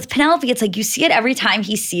 But with Penelope, it's like you see it every time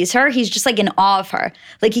he sees her. He's just like in awe of her.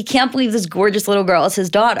 Like, he can't believe this gorgeous little girl is his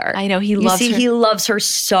daughter. I know. He loves her. He loves her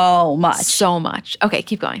so much. So much. Okay,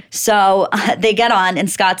 keep going. So they get on, and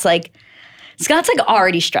Scott's like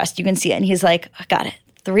already stressed. You can see it. And he's like, I got it.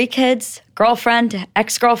 3 kids, girlfriend,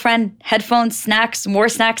 ex-girlfriend, headphones, snacks, more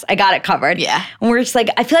snacks. I got it covered. Yeah. And we're just like,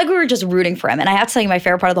 I feel like we were just rooting for him. And I have to tell you, my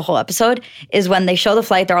favorite part of the whole episode is when they show the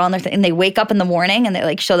flight, they're all on their thing, and they wake up in the morning and they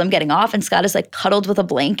like show them getting off, and Scott is like cuddled with a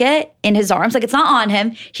blanket in his arms. Like, it's not on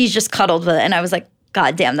him. He's just cuddled with it. And I was like,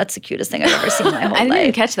 God damn, that's the cutest thing I've ever seen in my whole life. I didn't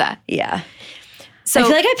even catch that. Yeah. So I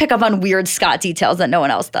feel like I pick up on weird Scott details that no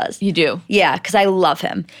one else does. You do? Yeah, because I love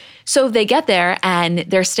him. So they get there, and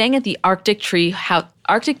they're staying at the Arctic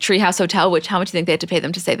Treehouse Hotel, which, how much do you think they had to pay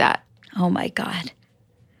them to say that? Oh my God.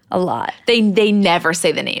 A lot. They never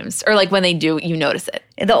say the names. Or like when they do, you notice it.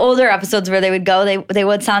 The older episodes where they would go, they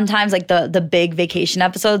would sometimes, like the big vacation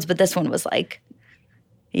episodes, but this one was like,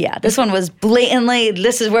 yeah, this one was blatantly,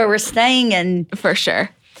 this is where we're staying. And for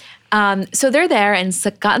sure. So they're there, and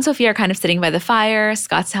Scott and Sophia are kind of sitting by the fire.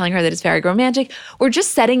 Scott's telling her that it's very romantic. We're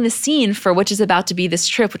just setting the scene for which is about to be this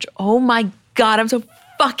trip, which, oh my God, I'm so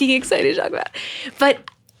fucking excited to talk about. But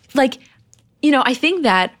like, I think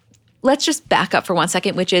that let's just back up for 1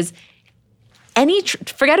 second, which is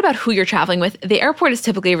forget about who you're traveling with. The airport is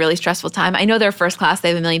typically a really stressful time. I know they're first class. They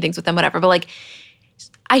have a million things with them, whatever. But like,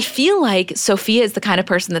 I feel like Sophia is the kind of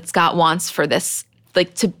person that Scott wants for this,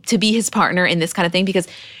 like to be his partner in this kind of thing, because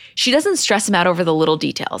she doesn't stress him out over the little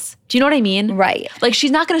details. Do you know what I mean? Right. Like,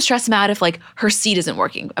 she's not going to stress him out if, like, her seat isn't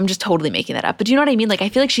working. I'm just totally making that up. But do you know what I mean? Like, I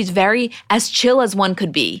feel like she's very as chill as one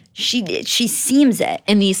could be. She seems it.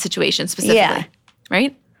 In these situations specifically. Yeah.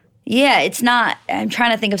 Right? Yeah, it's not. I'm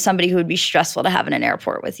trying to think of somebody who would be stressful to have in an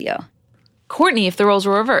airport with you. Courtney, if the roles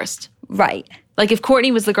were reversed. Right. Like, if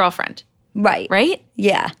Courtney was the girlfriend. Right. Right?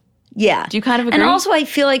 Yeah. Yeah. Do you kind of agree? And also, I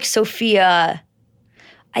feel like Sophia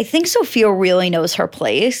really knows her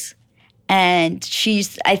place. And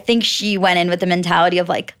I think she went in with the mentality of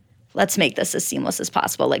like, let's make this as seamless as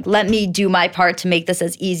possible. Like, let me do my part to make this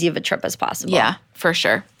as easy of a trip as possible. Yeah, for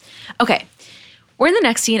sure. Okay. We're in the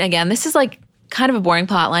next scene again. This is like kind of a boring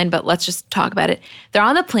plot line, but let's just talk about it. They're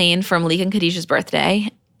on the plane for Malik and Khadijah's birthday.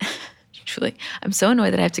 Truly, I'm so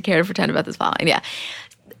annoyed that I have to care to pretend about this plot line. Yeah.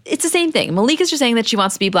 It's the same thing. Malik is just saying that she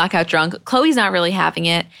wants to be blackout drunk. Chloe's not really having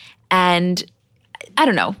it. And I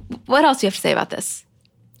don't know. What else do you have to say about this?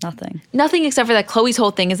 Nothing except for that Chloe's whole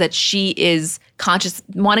thing is that she is conscious,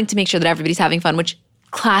 wanting to make sure that everybody's having fun, which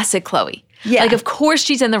classic Chloe. Yeah. Like, of course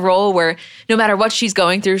she's in the role where no matter what she's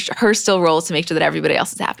going through, her still role is to make sure that everybody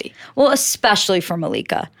else is happy. Well, especially for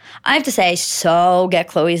Malika. I have to say, I so get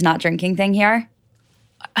Chloe's not drinking thing here.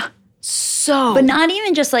 So. But not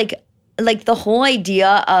even just like the whole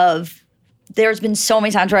idea of there's been so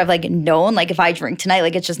many times where I've like known, like if I drink tonight,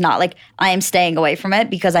 like it's just not like I am staying away from it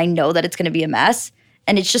because I know that it's going to be a mess.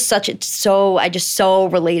 And it's just I just so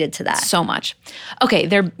related to that. So much. Okay,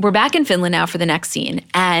 we're back in Finland now for the next scene.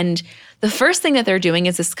 And the first thing that they're doing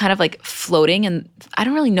is this kind of like floating, and I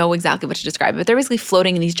don't really know exactly what to describe it, but they're basically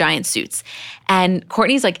floating in these giant suits. And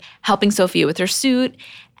Courtney's like helping Sophia with her suit.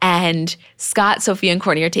 And Scott, Sophia, and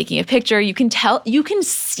Courtney are taking a picture. You can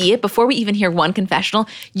see it before we even hear one confessional.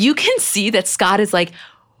 You can see that Scott is like,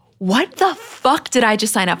 what the fuck did I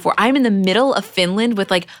just sign up for? I'm in the middle of Finland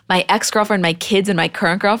with like my ex-girlfriend, my kids, and my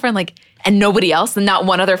current girlfriend, like, and nobody else, and not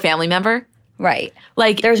one other family member. Right.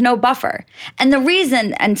 Like, there's no buffer. And the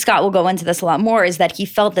reason, and Scott will go into this a lot more, is that he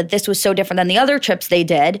felt that this was so different than the other trips they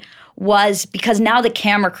did was because now the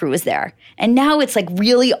camera crew is there. And now it's like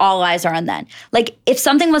really all eyes are on them. Like, if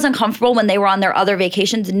something was uncomfortable when they were on their other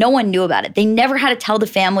vacations, no one knew about it. They never had to tell the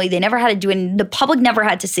family. They never had to do it. The public never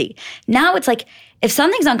had to see. Now it's like, if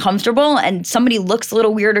something's uncomfortable and somebody looks a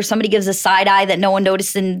little weird or somebody gives a side eye that no one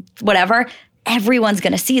noticed and whatever, everyone's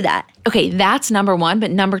going to see that. Okay, that's number one.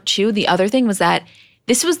 But number two, the other thing was that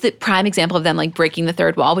this was the prime example of them like breaking the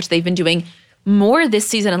third wall, which they've been doing more this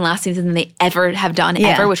season and last season than they ever have done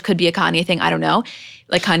ever, which could be a Kanye thing. I don't know,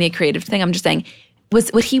 like Kanye creative thing. I'm just saying,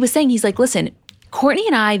 was what he was saying. He's like, listen, Courtney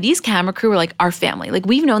and I, these camera crew are like our family. Like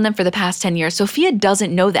we've known them for the past 10 years. Sophia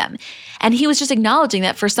doesn't know them. And he was just acknowledging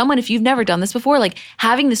that for someone, if you've never done this before, like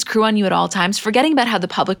having this crew on you at all times, forgetting about how the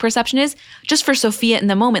public perception is, just for Sophia in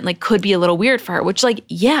the moment, like could be a little weird for her, which like,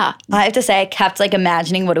 yeah. I have to say I kept like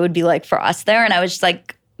imagining what it would be like for us there. And I was just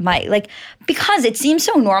like, because it seems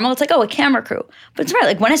so normal. It's like, oh, a camera crew. But it's right.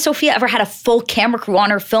 Like when has Sophia ever had a full camera crew on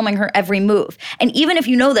her filming her every move? And even if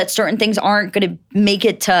you know that certain things aren't going to make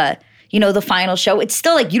it to, you know, the final show, it's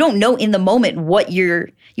still like you don't know in the moment what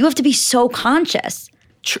you have to be so conscious.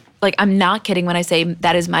 Like I'm not kidding when I say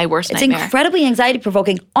that is my worst nightmare. It's incredibly anxiety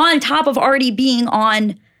provoking on top of already being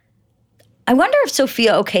on. I wonder if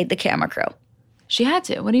Sophia okayed the camera crew. She had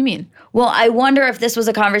to. What do you mean? Well, I wonder if this was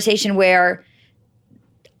a conversation where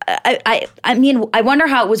I mean, I wonder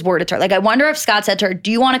how it was worded to her. Like, I wonder if Scott said to her,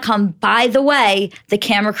 do you want to come? By the way, the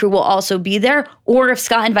camera crew will also be there. Or if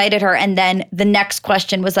Scott invited her and then the next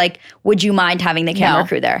question was like, would you mind having the camera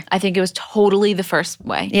crew there? I think it was totally the first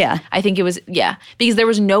way. Yeah. I think it was, because there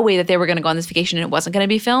was no way that they were going to go on this vacation and it wasn't going to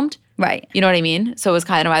be filmed. Right. You know what I mean? So it was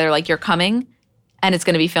kind of either like you're coming and it's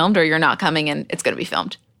going to be filmed or you're not coming and it's going to be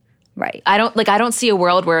filmed. Right. I don't see a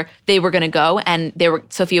world where they were going to go and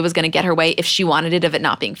Sophia was going to get her way if she wanted it of it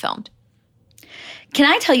not being filmed. Can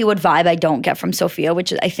I tell you what vibe I don't get from Sophia,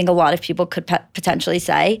 which I think a lot of people could potentially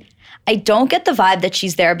say? I don't get the vibe that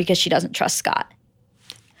she's there because she doesn't trust Scott.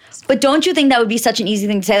 But don't you think that would be such an easy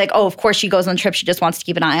thing to say? Like, oh, of course she goes on trips. She just wants to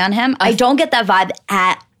keep an eye on him. I don't get that vibe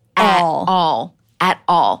at all. At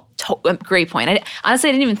all. Great point. Honestly,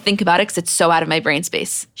 I didn't even think about it because it's so out of my brain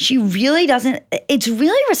space. She really doesn't. It's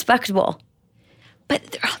really respectable.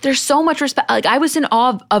 But there's so much respect. Like I was in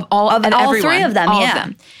awe of all three of them. All of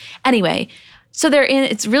them. Anyway, so they're in.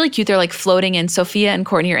 It's really cute. They're like floating, and Sophia and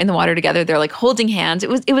Courtney are in the water together. They're like holding hands. It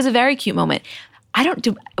was a very cute moment. We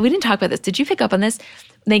didn't talk about this. Did you pick up on this?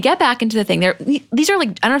 When they get back into the thing, these are like,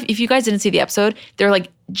 I don't know if you guys didn't see the episode. They're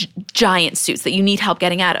like giant suits that you need help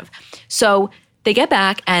getting out of. So they get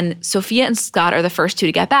back and Sophia and Scott are the first two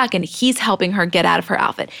to get back and he's helping her get out of her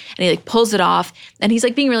outfit. And he like pulls it off and he's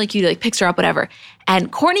like being really cute. He like picks her up, whatever.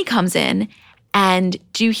 And Courtney comes in and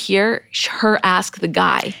do you hear her ask the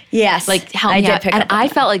guy? Yes. Like help me out. And I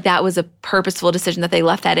felt like that was a purposeful decision that they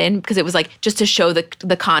left that in because it was like just to show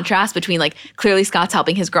the contrast between like clearly Scott's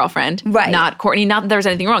helping his girlfriend. Right. Not Courtney. Not that there was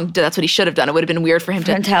anything wrong. That's what he should have done. It would have been weird for him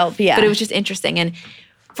to help. Yeah. But it was just interesting. And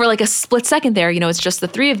for like a split second there, you know, it's just the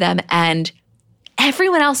three of them and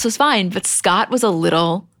everyone else was fine, but Scott was a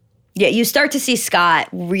little... Yeah, you start to see Scott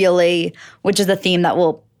really, which is a theme that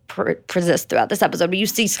will persist throughout this episode, but you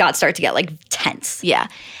see Scott start to get like tense. Yeah.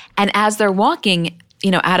 And as they're walking,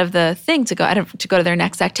 you know, out of the thing to go to their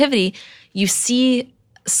next activity, you see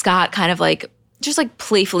Scott kind of like, just like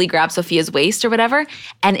playfully grab Sophia's waist or whatever.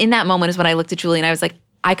 And in that moment is when I looked at Julie and I was like,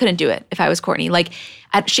 I couldn't do it if I was Courtney. Like,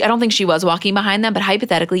 I don't think she was walking behind them, but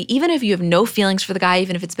hypothetically, even if you have no feelings for the guy,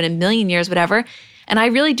 even if it's been a million years, whatever, and I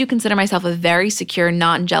really do consider myself a very secure,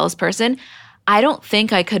 not jealous person, I don't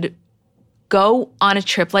think I could go on a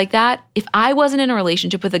trip like that if I wasn't in a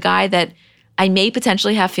relationship with a guy that I may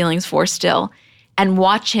potentially have feelings for still and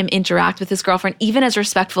watch him interact with his girlfriend, even as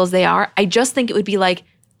respectful as they are. I just think it would be like,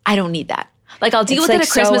 I don't need that. Like, I'll deal with it at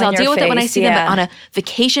Christmas. I'll deal with it when I see them on a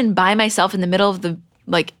vacation by myself in the middle of the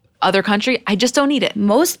like other country. I just don't need it.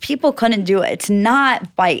 Most people couldn't do it. It's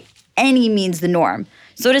not by any means the norm.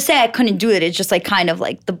 So to say I couldn't do it, it's just like kind of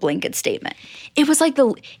like the blanket statement. It was like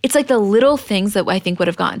it's like the little things that I think would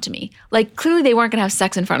have gotten to me. Like clearly they weren't gonna have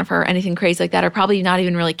sex in front of her or anything crazy like that, or probably not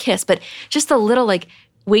even really kiss, but just the little like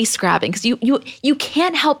waist grabbing. Because you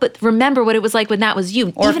can't help but remember what it was like when that was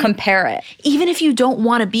you. Or compare it. Even if you don't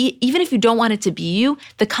want it to be you,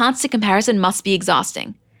 the constant comparison must be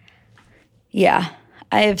exhausting. Yeah.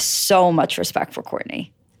 I have so much respect for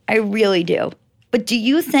Courtney. I really do. But do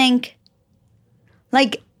you think,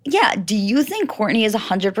 do you think Courtney is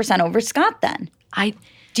 100% over Scott then?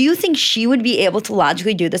 Do you think she would be able to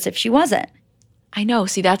logically do this if she wasn't? I know.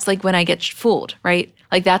 See, that's like when I get fooled, right?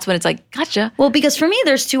 Like that's when it's like, gotcha. Well, because for me,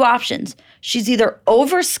 there's two options. She's either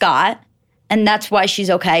over Scott, and that's why she's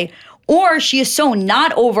okay, or she is so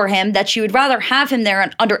not over him that she would rather have him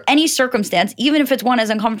there under any circumstance, even if it's one as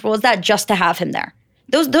uncomfortable as that, just to have him there.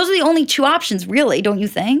 Those are the only two options, really, don't you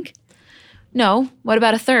think? No. What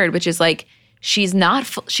about a third, which is like she's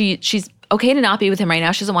okay to not be with him right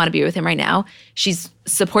now. She doesn't want to be with him right now. She's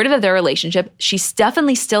supportive of their relationship. She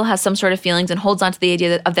definitely still has some sort of feelings and holds on to the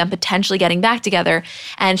idea of them potentially getting back together.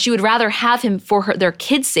 And she would rather have him for their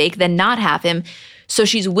kids' sake than not have him. So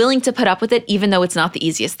she's willing to put up with it, even though it's not the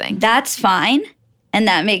easiest thing. That's fine. And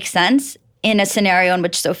that makes sense in a scenario in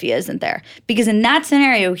which Sophia isn't there. Because in that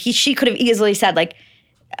scenario, she could have easily said, like,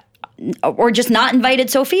 or just not invited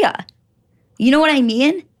Sophia. You know what I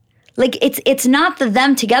mean? Like, it's not the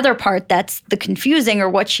them together part that's the confusing or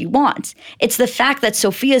what she wants. It's the fact that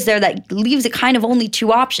Sophia's there that leaves it kind of only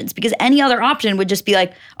two options, because any other option would just be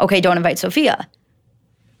like, okay, don't invite Sophia.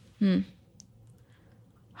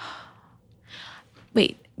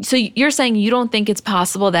 Wait, so you're saying you don't think it's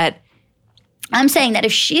possible that... I'm saying that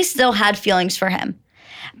if she still had feelings for him,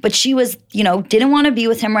 but she was, didn't want to be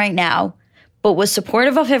with him right now, but was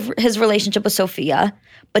supportive of his relationship with Sophia,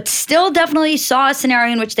 but still definitely saw a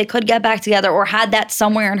scenario in which they could get back together or had that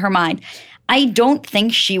somewhere in her mind, I don't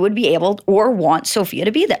think she would be able or want Sophia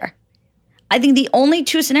to be there. I think the only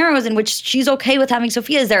two scenarios in which she's okay with having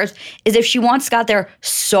Sophia is if she wants Scott there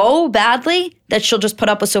so badly that she'll just put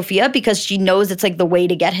up with Sophia because she knows it's like the way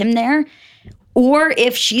to get him there, or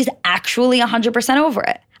if she's actually 100% over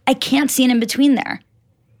it. I can't see an in-between there.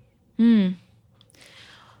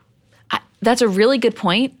 That's a really good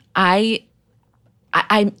point. You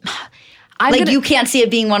can't see it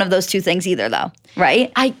being one of those two things either, though,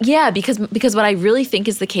 right? Because what I really think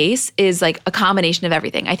is the case is like a combination of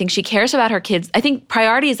everything. I think she cares about her kids. I think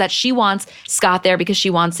priority is that she wants Scott there because she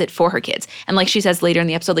wants it for her kids. And like she says later in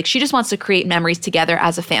the episode, like she just wants to create memories together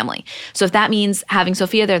as a family. So if that means having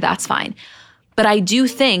Sophia there, that's fine. But I do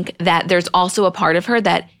think that there's also a part of her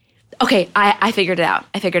that, okay, I figured it out.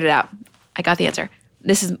 I got the answer.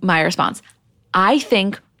 This is my response. I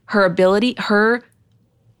think her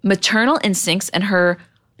maternal instincts and her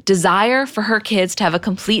desire for her kids to have a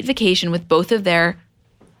complete vacation with both of their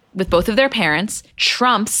parents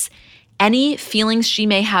trumps any feelings she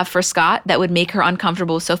may have for Scott that would make her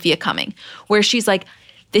uncomfortable with Sophia coming. Where she's like,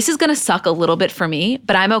 this is going to suck a little bit for me,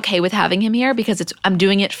 but I'm okay with having him here because I'm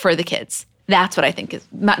doing it for the kids. That's what I think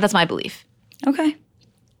that's my belief. Okay.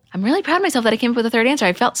 I'm really proud of myself that I came up with a third answer.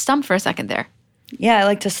 I felt stumped for a second there. Yeah, I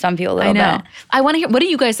like to stump you a little bit. I know. I want to hear, what do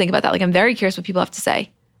you guys think about that? Like, I'm very curious what people have to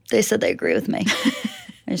say. They said they agree with me.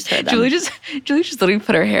 I just heard them. Julie just literally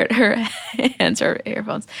put her hands, her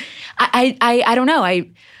earphones. I don't know. I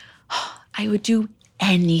would do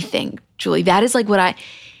anything, Julie. That is like what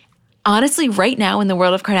honestly, right now in the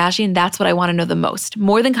world of Kardashian, that's what I want to know the most.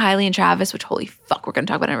 More than Kylie and Travis, which holy fuck, we're going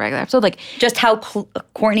to talk about in a regular episode. Like, just how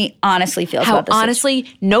Kourtney honestly feels about this. Honestly,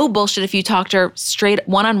 no bullshit if you talk to her straight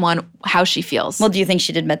one-on-one how she feels. Well, do you think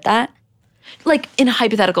she'd admit that? Like in a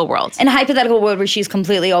hypothetical world. In a hypothetical world where she's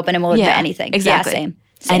completely open and will admit anything. Exactly. Yeah, same.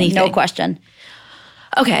 Anything. No question.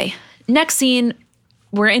 Okay, next scene.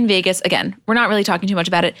 We're in Vegas. Again, we're not really talking too much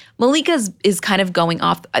about it. Malika is kind of going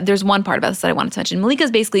off. There's one part about this that I wanted to mention.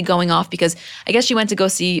 Malika's basically going off because I guess she went to go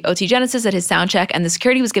see OT Genesis at his sound check, and the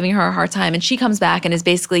security was giving her a hard time, and she comes back and is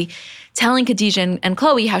basically telling Khadijah and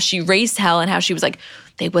Chloe how she raised hell and how she was like,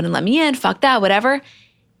 they wouldn't let me in, fuck that, whatever.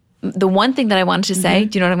 The one thing that I wanted to say,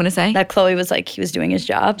 do you know what I'm going to say? That Chloe was like, he was doing his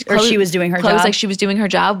job, or she was doing her job. Chloe was like, she was doing her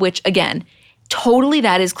job, which again, totally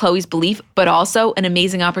that is Chloe's belief, but also an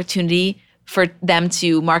amazing opportunity for them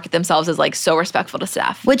to market themselves as like so respectful to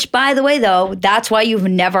staff. Which, by the way, though, that's why you've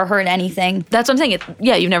never heard anything. That's what I'm saying.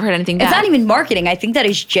 You've never heard anything bad. It's not even marketing. I think that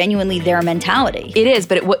is genuinely their mentality. It is,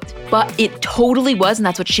 but it totally was, and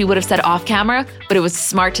that's what she would have said off camera, but it was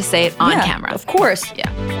smart to say it on camera. Of course.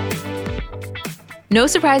 Yeah. No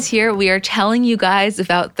surprise here. We are telling you guys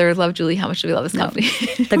about Third Love. Julie, how much do we love this company?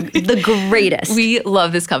 The greatest. We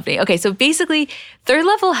love this company. Okay, so basically, Third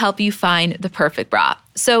Love will help you find the perfect bra.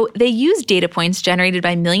 So they use data points generated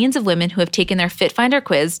by millions of women who have taken their Fit Finder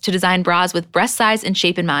quiz to design bras with breast size and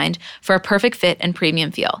shape in mind for a perfect fit and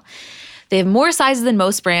premium feel. They have more sizes than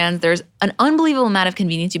most brands. There's an unbelievable amount of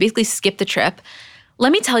convenience. You basically skip the trip.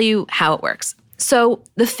 Let me tell you how it works. So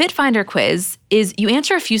the Fit Finder quiz is you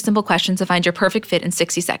answer a few simple questions to find your perfect fit in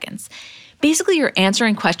 60 seconds. Basically, you're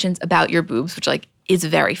answering questions about your boobs, which is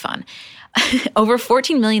very fun. Over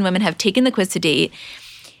 14 million women have taken the quiz to date.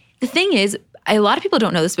 The thing is, a lot of people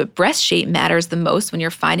don't know this, but breast shape matters the most when you're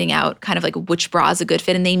finding out kind of like which bra is a good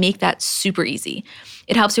fit, and they make that super easy.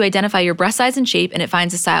 It helps you identify your breast size and shape, and it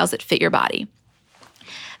finds the styles that fit your body.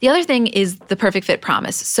 The other thing is the perfect fit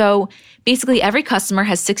promise. So basically, every customer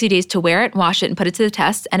has 60 days to wear it, wash it, and put it to the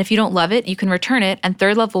test. And if you don't love it, you can return it, and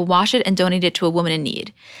Third Love will wash it and donate it to a woman in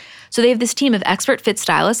need. So they have this team of expert fit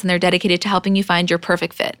stylists, and they're dedicated to helping you find your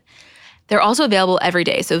perfect fit. They're also available every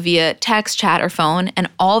day, so via text, chat, or phone, and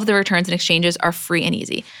all of the returns and exchanges are free and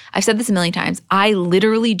easy. I've said this a million times. I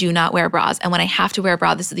literally do not wear bras, and when I have to wear a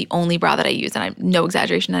bra, this is the only bra that I use, and I'm no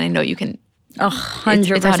exaggeration, and I know you can.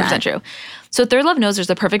 100%. It's 100% true. So Third Love knows there's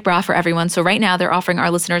a perfect bra for everyone. So right now they're offering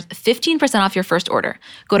our listeners 15% off your first order.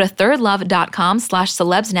 Go to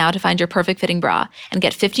thirdlove.com/celebs now to find your perfect fitting bra and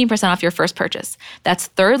get 15% off your first purchase. That's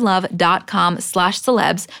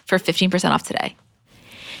thirdlove.com/celebs for 15% off today.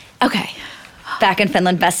 Okay. Back in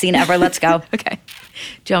Finland, best scene ever. Let's go. Okay.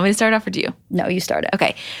 Do you want me to start off or do you? No, you start it.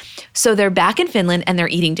 Okay. So they're back in Finland and they're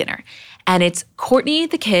eating dinner. And it's Courtney,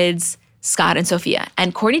 the kids, Scott, and Sophia.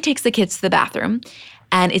 And Courtney takes the kids to the bathroom.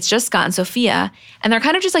 And it's just Scott and Sophia. And they're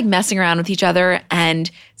kind of just like messing around with each other. And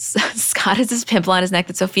Scott has this pimple on his neck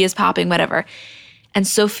that Sophia's popping, whatever. And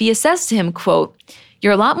Sophia says to him, quote,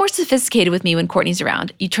 "You're a lot more sophisticated with me when Courtney's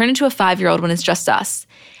around. You turn into a 5-year-old when it's just us."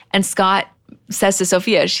 And Scott says to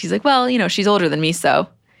Sophia, she's like, well, she's older than me, so.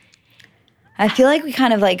 I feel like we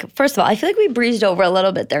kind of like, first of all, I feel like we breezed over a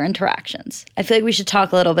little bit their interactions. I feel like we should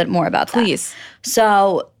talk a little bit more about that. Please.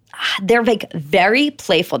 So they're like very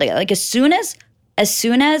playful together. Like as soon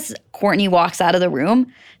as Courtney walks out of the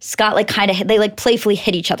room, Scott like kind of, they like playfully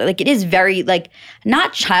hit each other. Like it is very like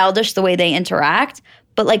not childish the way they interact,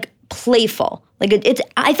 but like playful. Like it's,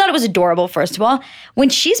 I thought it was adorable, first of all. When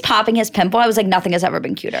she's popping his pimple, I was like, nothing has ever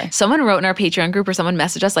been cuter. Someone wrote in our Patreon group or someone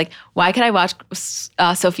messaged us like, why could I watch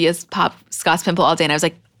Sophia's pop Scott's pimple all day? And I was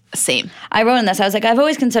like, same. I wrote in this. I was like, I've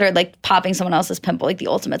always considered like popping someone else's pimple like the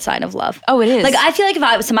ultimate sign of love. Oh, it is. Like I feel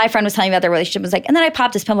like if my friend was telling me about their relationship, was like, and then I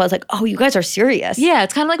popped his pimple, I was like, oh, you guys are serious. Yeah,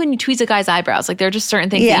 it's kind of like when you tweeze a guy's eyebrows. Like there are just certain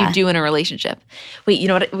things that you do in a relationship. Wait, you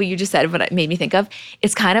know what you just said? What it made me think of?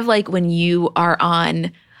 It's kind of like when you're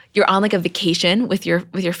on like a vacation with your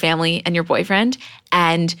family and your boyfriend,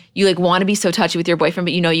 and you like want to be so touchy with your boyfriend,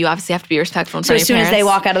 but you obviously have to be respectful in front of your parents. So as soon as they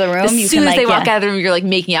walk out of the room, as soon as they walk out of the room, you're like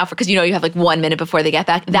making out for, because you have like 1 minute before they get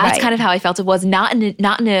back. That's kind of how I felt it was, not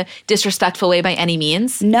in a disrespectful way by any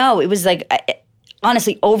means. No, it was like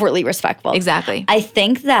honestly overtly respectful. Exactly. I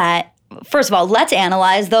think that first of all, let's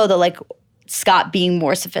analyze though the like Scott being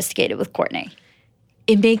more sophisticated with Courtney.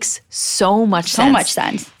 It makes so much sense. So much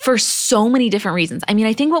sense. For so many different reasons. I mean,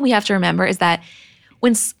 I think what we have to remember is that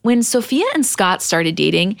when Sophia and Scott started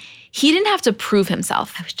dating, he didn't have to prove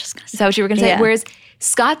himself. I was just going to say. Is that what you were going to say? Yeah. Whereas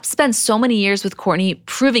Scott spent so many years with Courtney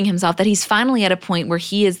proving himself that he's finally at a point where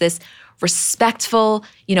he is this respectful,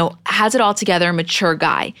 has it all together, mature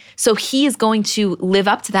guy. So he is going to live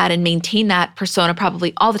up to that and maintain that persona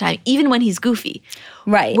probably all the time, even when he's goofy.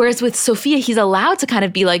 Right. Whereas with Sophia, he's allowed to kind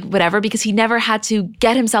of be like whatever because he never had to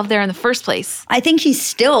get himself there in the first place. I think he's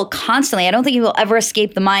still constantly, I don't think he will ever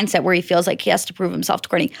escape the mindset where he feels like he has to prove himself to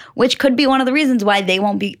Courtney, which could be one of the reasons why they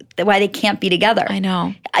can't be together. I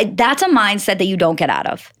know. That's a mindset that you don't get out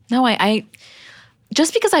of. No, I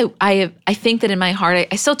just because I think that in my heart,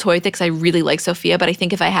 I still toy with it because I really like Sophia, but I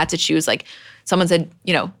think if I had to choose, like someone said,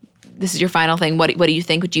 this is your final thing, what do you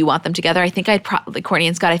think? Do you want them together? I think I'd probably, Courtney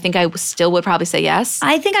and Scott, I think I still would probably say yes.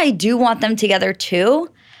 I think I do want them together too,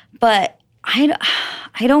 but I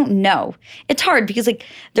don't know. It's hard because like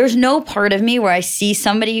there's no part of me where I see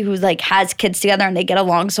somebody who's like has kids together and they get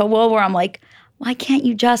along so well where I'm like, why can't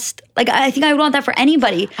you just, like I think I would want that for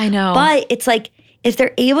anybody. I know. But it's like, if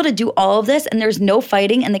they're able to do all of this and there's no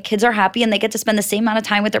fighting and the kids are happy and they get to spend the same amount of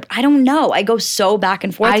time with I don't know. I go so back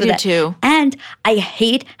and forth with it. I do too. And I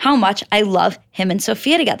hate how much I love him and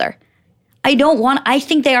Sophia together. I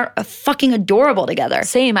think they are fucking adorable together.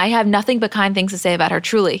 Same. I have nothing but kind things to say about her,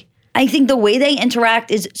 truly. I think the way they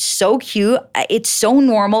interact is so cute. It's so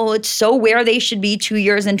normal. It's so where they should be 2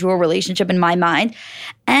 years into a relationship in my mind.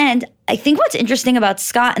 And I think what's interesting about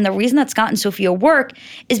Scott and the reason that Scott and Sophia work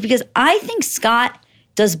is because I think Scott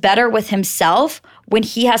does better with himself when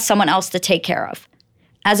he has someone else to take care of,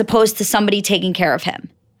 as opposed to somebody taking care of him.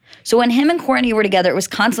 So when him and Courtney were together, it was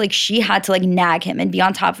constantly like she had to like nag him and be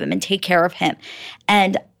on top of him and take care of him.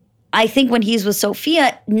 And I think when he's with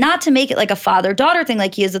Sophia, not to make it like a father-daughter thing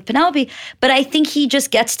like he is with Penelope, but I think he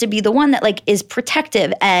just gets to be the one that like is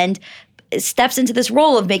protective and steps into this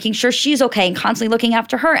role of making sure she's okay and constantly looking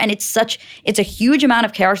after her. And it's a huge amount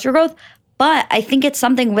of character growth, but I think it's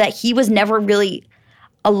something that he was never really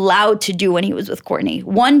allowed to do when he was with Courtney.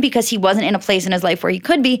 One, because he wasn't in a place in his life where he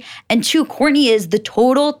could be. And two, Courtney is the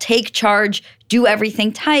total take charge, do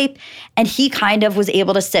everything type. And he kind of was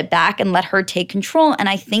able to sit back and let her take control. And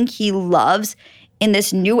I think he loves in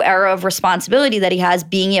this new era of responsibility that he has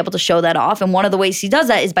being able to show that off. And one of the ways he does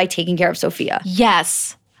that is by taking care of Sophia.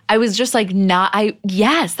 Yes. I was just like,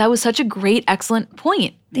 yes, that was such a great, excellent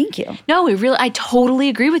point. Thank you. No, I totally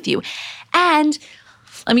agree with you. And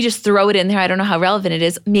let me just throw it in there. I don't know how relevant it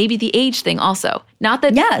is. Maybe the age thing also. Not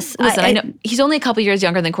that, yes, listen, I know he's only a couple years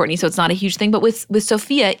younger than Courtney, so it's not a huge thing. But with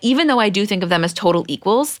Sophia, even though I do think of them as total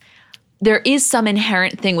equals, there is some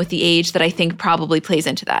inherent thing with the age that I think probably plays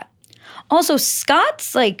into that. Also,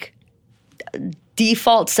 Scott's like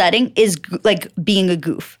default setting is like being a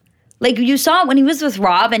goof. Like you saw when he was with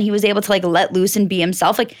Rob and he was able to like let loose and be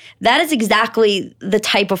himself. Like that is exactly the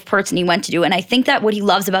type of person he went to do. And I think that what he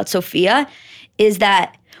loves about Sophia is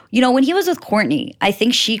that when he was with Courtney, I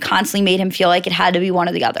think she constantly made him feel like it had to be one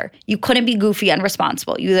or the other. You couldn't be goofy and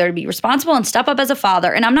responsible. You either be responsible and step up as a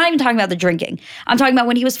father. And I'm not even talking about the drinking. I'm talking about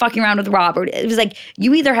when he was fucking around with Robert. It was like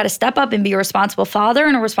you either had to step up and be a responsible father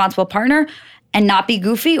and a responsible partner and not be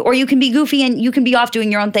goofy, or you can be goofy and you can be off doing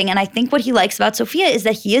your own thing. And I think what he likes about Sophia is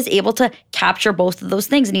that he is able to capture both of those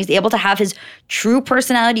things, and he's able to have his true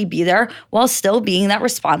personality be there while still being that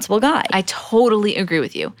responsible guy. I totally agree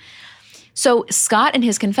with you. So Scott in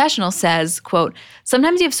his confessional says, quote,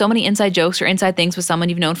 sometimes you have so many inside jokes or inside things with someone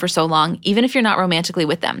you've known for so long, even if you're not romantically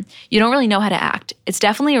with them. You don't really know how to act. It's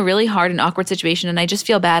definitely a really hard and awkward situation, and I just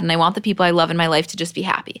feel bad, and I want the people I love in my life to just be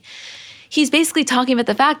happy. He's basically talking about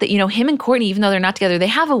the fact that, him and Courtney, even though they're not together, they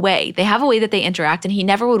have a way that they interact, and he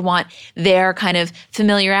never would want their kind of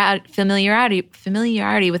familiarity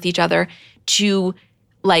with each other to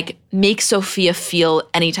like make Sophia feel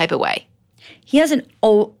any type of way. He has an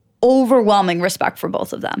overwhelming respect for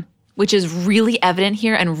both of them, which is really evident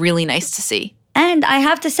here and really nice to see. And I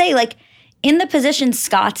have to say, like, in the position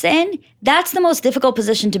Scott's in, that's the most difficult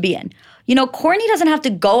position to be in. Courtney doesn't have to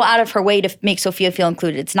go out of her way to make Sophia feel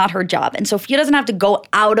included. It's not her job. And Sophia doesn't have to go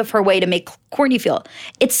out of her way to make Courtney feel.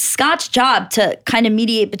 It's Scott's job to kind of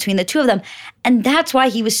mediate between the two of them. And that's why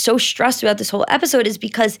he was so stressed about this whole episode, is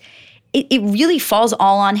because it really falls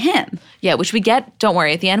all on him. Yeah, which we get, don't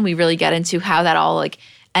worry, at the end we really get into how that all like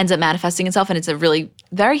ends up manifesting itself, and it's a really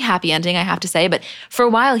very happy ending, I have to say. But for a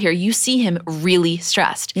while here, you see him really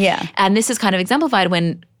stressed. Yeah. And this is kind of exemplified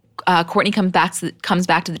when Courtney comes back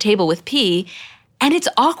to the table with P, and it's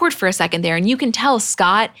awkward for a second there. And you can tell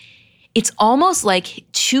Scott, it's almost like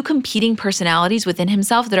two competing personalities within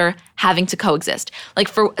himself that are having to coexist. Like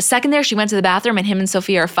for a second there, she went to the bathroom and him and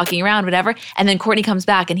Sophia are fucking around, whatever. And then Courtney comes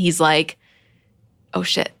back and he's like, oh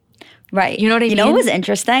shit. Right. You know what I mean? You know what was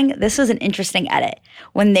interesting? This was an interesting edit.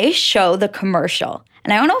 When they show the commercial,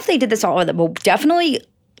 and I don't know if they did this all with it, but definitely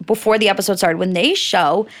before the episode started, when they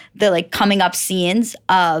show the like coming up scenes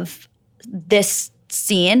of this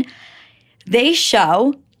scene, they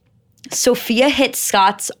show Sophia hit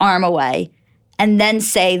Scott's arm away and then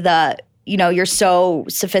say you're so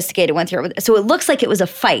sophisticated with your, so it looks like it was a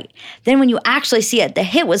fight. Then when you actually see it, the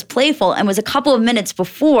hit was playful and was a couple of minutes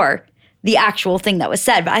before the actual thing that was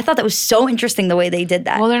said. But I thought that was so interesting the way they did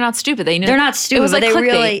that. Well, they're not stupid. They knew. They're not stupid. It was like they clickbait.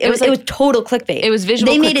 Really, it was total clickbait. It was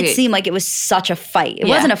visual They made clickbait. it seem like it was such a fight. It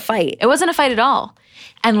wasn't a fight. It wasn't a fight at all.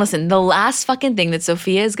 And listen, the last fucking thing that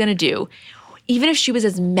Sophia is going to do, even if she was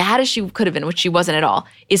as mad as she could have been, which she wasn't at all,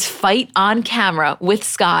 is fight on camera with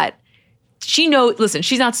Scott. She knows, listen,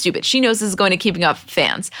 she's not stupid. She knows this is going to keeping up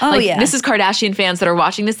fans. Oh, yeah. This is Kardashian fans that are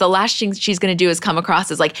watching this. The last thing she's going to do is come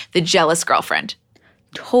across as like the jealous girlfriend.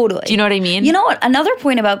 Totally. Do you know what I mean? You know what? Another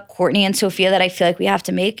point about Courtney and Sophia that I feel like we have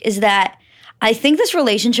to make is that I think this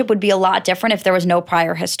relationship would be a lot different if there was no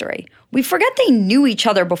prior history. We forget they knew each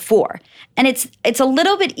other before. And it's a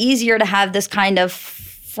little bit easier to have this kind of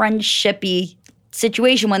friendshipy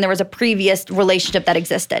situation when there was a previous relationship that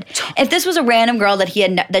existed. If this was a random girl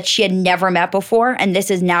that she had never met before, and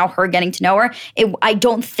this is now her getting to know her, I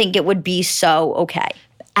don't think it would be so okay.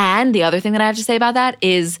 And the other thing that I have to say about that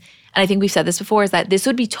is, and I think we've said this before, is that this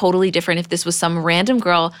would be totally different if this was some random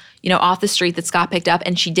girl, off the street that Scott picked up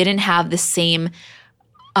and she didn't have the same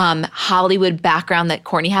Hollywood background that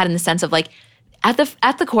Courtney had, in the sense of like, at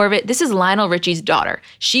the core of it, this is Lionel Richie's daughter.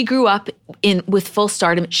 She grew up with full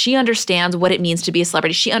stardom. She understands what it means to be a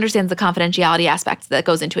celebrity. She understands the confidentiality aspect that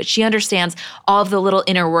goes into it. She understands all of the little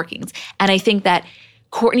inner workings. And I think that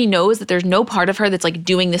Courtney knows that there's no part of her that's like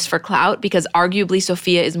doing this for clout, because arguably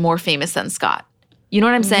Sophia is more famous than Scott. You know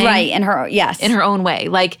what I'm saying? Right, in her own way.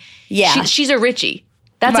 Like, yeah. She's a Richie.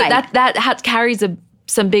 That's right. that carries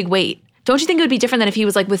some big weight. Don't you think it would be different than if he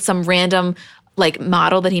was like with some random like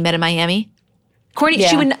model that he met in Miami? Courtney,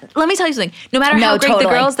 she would. Let me tell you something. No matter how great the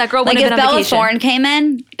girls, that girl wouldn't have been on vacation. If Bella Thorne came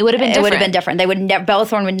in, it would have been different. It would have been different. They would Bella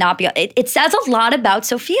Thorne would not be. It says a lot about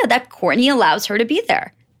Sophia that Courtney allows her to be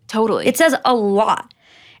there. Totally, it says a lot,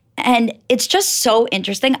 and it's just so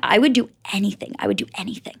interesting. I would do anything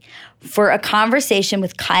for a conversation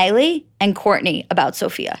with Kylie and Courtney about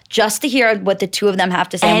Sophia, just to hear what the two of them have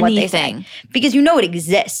to say and what they say, because it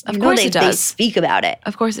exists. Of course, it does. They speak about it.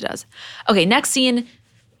 Of course, it does. Okay, next scene.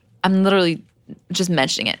 I'm literally just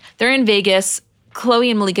mentioning it. They're in Vegas. Chloe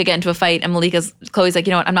and Malika get into a fight, and Chloe's like,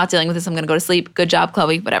 you know what? I'm not dealing with this. I'm going to go to sleep. Good job,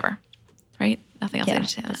 Chloe. Whatever. Right? Nothing else I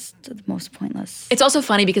understand. That's the most pointless. It's also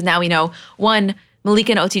funny because now we know, one,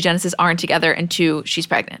 Malika and OT Genesis aren't together, and two, she's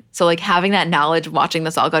pregnant. So like having that knowledge, watching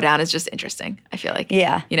this all go down is just interesting, I feel like.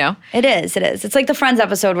 Yeah. It is. It's like the Friends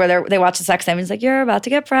episode where they watch the sex tape and it's like, you're about to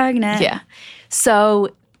get pregnant. Yeah.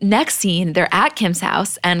 So next scene, they're at Kim's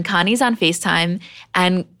house and Connie's on FaceTime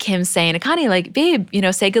and Kim's saying to Connie, like, babe,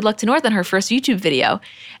 say good luck to North on her first YouTube video.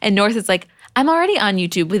 And North is like, I'm already on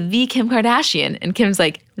YouTube with the Kim Kardashian. And Kim's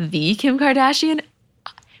like, the Kim Kardashian?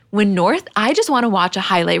 When North, I just want to watch a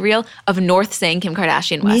highlight reel of North saying Kim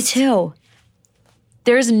Kardashian West. Me too.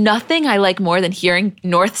 There's nothing I like more than hearing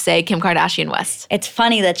North say Kim Kardashian West. It's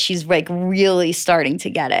funny that she's like really starting to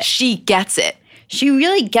get it. She gets it. She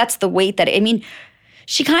really gets the weight that,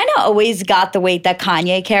 she kind of always got the weight that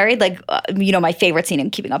Kanye carried. Like, my favorite scene in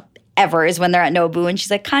Keeping Up ever is when they're at Nobu and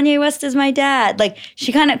she's like, Kanye West is my dad. Like,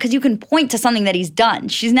 she kind of, because you can point to something that he's done.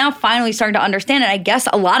 She's now finally starting to understand it. I guess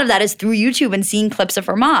a lot of that is through YouTube and seeing clips of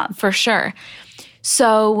her mom. For sure.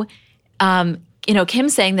 So,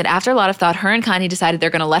 Kim's saying that after a lot of thought, her and Kanye decided they're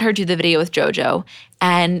going to let her do the video with JoJo.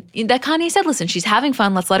 And that Kanye said, listen, she's having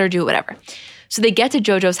fun. Let's let her do whatever. So they get to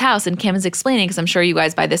JoJo's house and Kim is explaining, because I'm sure you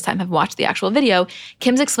guys by this time have watched the actual video,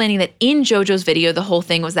 Kim's explaining that in JoJo's video, the whole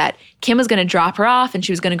thing was that Kim was going to drop her off and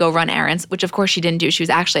she was going to go run errands, which of course she didn't do. She was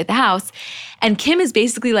actually at the house. And Kim is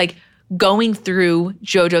basically like going through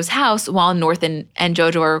JoJo's house while North and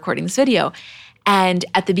JoJo are recording this video. And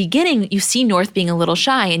at the beginning, you see North being a little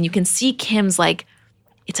shy and you can see Kim's like,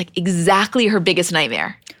 it's like exactly her biggest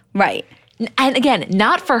nightmare. Right. And again,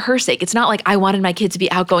 not for her sake. It's not like I wanted my kid to be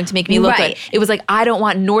outgoing to make me look good. It was like, I don't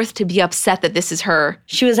want North to be upset that this is her.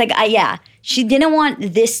 She was like, yeah. She didn't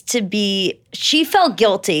want this to be, she felt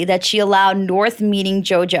guilty that she allowed North meeting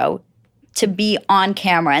JoJo to be on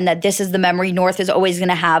camera and that this is the memory North is always going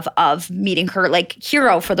to have of meeting her like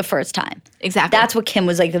hero for the first time. Exactly. That's what Kim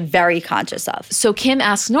was like very conscious of. So Kim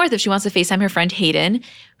asks North if she wants to FaceTime her friend Hayden,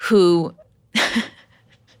 who...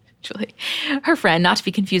 Julie, her friend, not to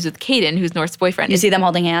be confused with Caden, who's North's boyfriend. You see them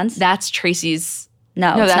holding hands? That's Tracy's.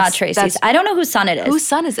 No, it's not Tracy's. I don't know whose son it is. Whose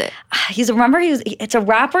son is it? It's a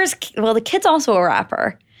rapper's, well, the kid's also a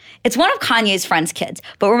rapper. It's one of Kanye's friend's kids.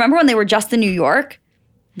 But remember when they were just in New York?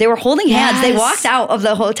 They were holding hands. They walked out of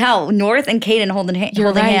the hotel, North and Caden holding hands.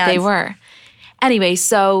 You're right, they were. Anyway,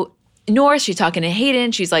 so North, she's talking to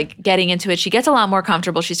Hayden. She's like getting into it. She gets a lot more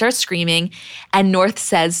comfortable. She starts screaming. And North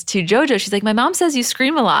says to JoJo, she's like, my mom says you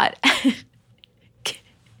scream a lot.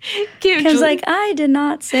 Kim's like, I did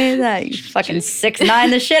not say that. You fucking 6'9"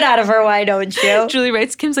 the shit out of her. Why don't you? Julie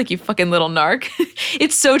writes, Kim's like, you fucking little narc.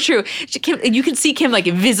 It's so true. You can see Kim like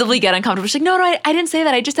visibly get uncomfortable. She's like, no, I didn't say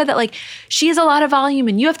that. I just said that like she has a lot of volume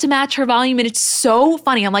and you have to match her volume. And it's so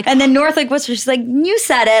funny. I'm like, and then North like whispers, she's like, you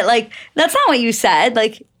said it. Like, that's not what you said.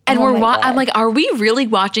 Like, and I'm like, are we really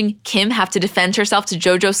watching Kim have to defend herself to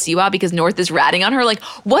JoJo Siwa because North is ratting on her? Like,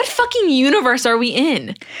 what fucking universe are we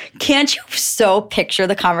in? Can't you so picture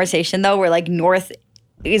the conversation, though, where, like, North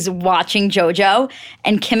is watching JoJo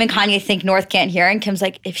and Kim and Kanye think North can't hear, and Kim's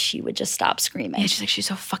like, if she would just stop screaming. Yeah, she's like, she's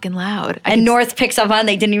so fucking loud. And North picks up on it,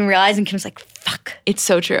 they didn't even realize, and Kim's like, fuck. It's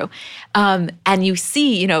so true. And you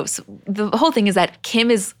see, so the whole thing is that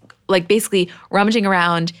Kim is, like, basically rummaging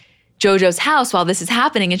around JoJo's house while this is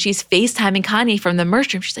happening, and she's FaceTiming Kanye from the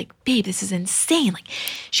merch room. She's like, babe, this is insane. Like,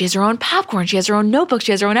 she has her own popcorn. She has her own notebook.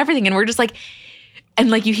 She has her own everything. And we're just like, and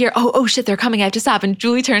like you hear, oh shit, they're coming. I have to stop. And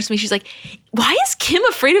Julie turns to me. She's like, why is Kim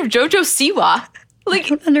afraid of JoJo Siwa? Like, I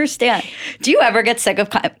don't understand. Do you ever get sick of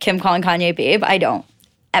Kim calling Kanye babe? I don't.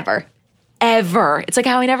 Ever. It's like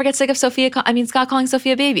how I never get sick of Scott calling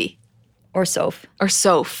Sophia baby. Or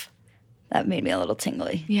Soph. That made me a little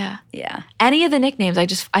tingly. Yeah. Yeah. Any of the nicknames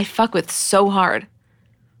I fuck with so hard.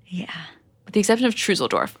 Yeah. With the exception of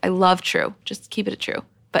Truseldorf. I love True. Just keep it a True.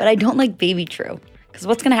 But I don't like baby True. Because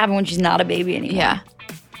what's going to happen when she's not a baby anymore? Yeah.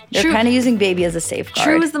 They're kind of using baby as a safeguard.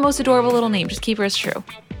 True is the most adorable little name. Just keep her as True.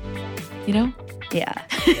 You know? Yeah.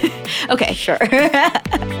 Okay. Sure.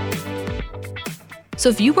 So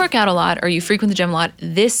if you work out a lot or you frequent the gym a lot,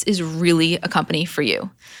 this is really a company for you.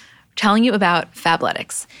 I'm telling you about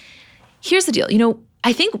Fabletics. Here's the deal.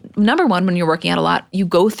 I think, number one, when you're working out a lot, you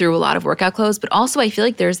go through a lot of workout clothes, but also I feel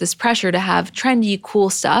like there's this pressure to have trendy,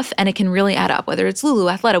 cool stuff, and it can really add up. Whether it's Lulu,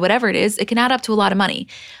 Athleta, whatever it is, it can add up to a lot of money,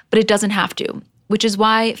 but it doesn't have to, which is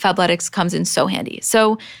why Fabletics comes in so handy.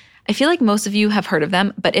 So I feel like most of you have heard of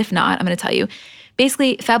them, but if not, I'm going to tell you.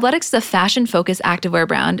 Basically, Fabletics is a fashion-focused activewear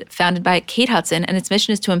brand founded by Kate Hudson, and its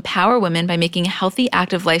mission is to empower women by making a healthy,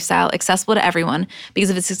 active lifestyle accessible to everyone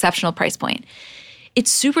because of its exceptional price point. It's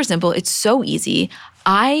super simple. It's so easy.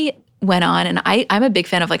 I went on, and I'm a big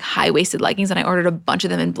fan of like high-waisted leggings, and I ordered a bunch of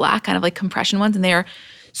them in black, kind of like compression ones, and they are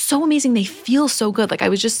so amazing. They feel so good. Like I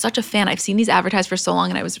was just such a fan. I've seen these advertised for so long,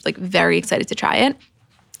 and I was like very excited to try it.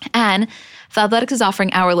 And Fabletics is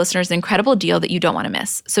offering our listeners an incredible deal that you don't want to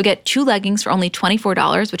miss. So get 2 leggings for only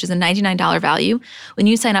 $24, which is a $99 value, when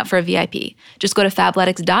you sign up for a VIP. Just go to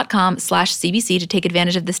fabletics.com/CBC to take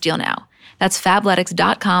advantage of this deal now. That's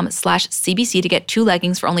fabletics.com/CBC to get 2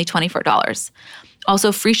 leggings for only $24.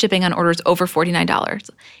 Also, free shipping on orders over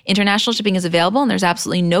 $49. International shipping is available, and there's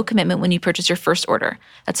absolutely no commitment when you purchase your first order.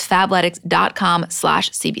 That's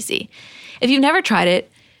fabletics.com/CBC. If you've never tried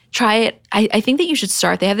it, try it. I think that you should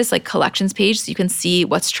start. They have this like collections page so you can see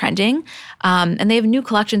what's trending. And they have new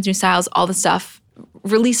collections, new styles, all the stuff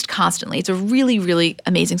released constantly. It's a really, really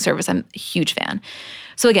amazing service. I'm a huge fan.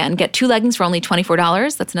 So again, get 2 leggings for only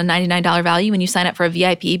 $24. That's a $99 value. When you sign up for a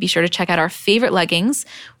VIP, be sure to check out our favorite leggings.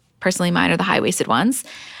 Personally, mine are the high-waisted ones.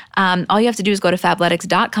 All you have to do is go to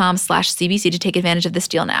fabletics.com/CBC to take advantage of this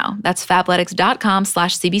deal now. That's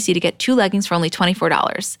fabletics.com/CBC to get 2 leggings for only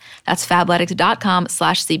 $24. That's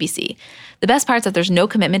fabletics.com/CBC. The best part is that there's no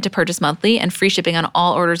commitment to purchase monthly and free shipping on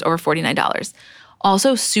all orders over $49.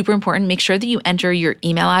 Also, super important, make sure that you enter your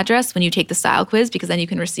email address when you take the style quiz, because then you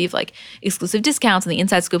can receive like exclusive discounts and the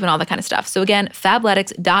inside scoop and all that kind of stuff. So again,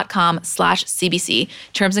 fabletics.com/CBC.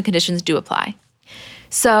 Terms and conditions do apply.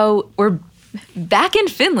 So we're back in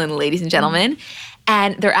Finland, ladies and gentlemen,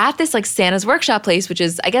 and they're at this like Santa's workshop place, which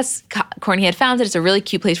is, I guess, Kourtney had found it. It's a really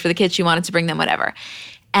cute place for the kids. She wanted to bring them whatever.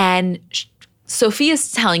 And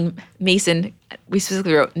Sophia's telling Mason, we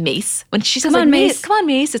specifically wrote Mace, when she says, come on,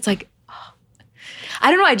 Mace. It's like, oh.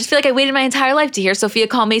 I don't know. I just feel like I waited my entire life to hear Sophia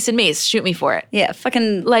call Mason Mace. Shoot me for it. Yeah,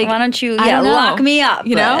 fucking, like, why don't you, lock me up,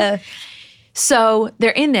 you know? So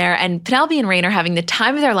they're in there, and Penelope and Rain are having the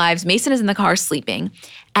time of their lives. Mason is in the car sleeping,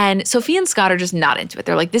 and Sophia and Scott are just not into it.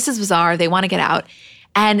 They're like, this is bizarre. They want to get out.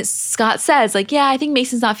 And Scott says, like, yeah, I think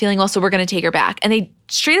Mason's not feeling well, so we're going to take her back. And they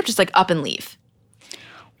straight up just like up and leave.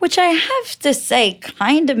 Which I have to say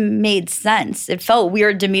kind of made sense. It felt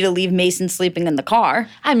weird to me to leave Mason sleeping in the car.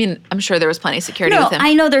 I mean, I'm sure there was plenty of security with him.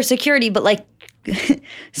 I know there's security, but like,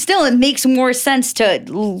 still, it makes more sense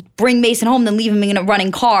to bring Mason home than leave him in a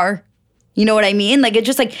running car. You know what I mean? Like, it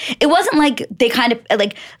just like, it wasn't like they kind of,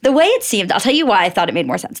 like, the way it seemed, I'll tell you why I thought it made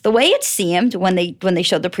more sense. The way it seemed when they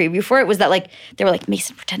showed the preview for it was that, like, they were like,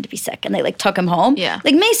 Mason, pretend to be sick. And they, like, took him home. Yeah.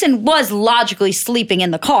 Like, Mason was logically sleeping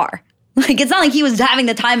in the car. Like, it's not like he was having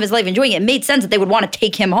the time of his life enjoying it. It made sense that they would want to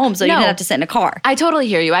take him home so he didn't have to sit in a car. I totally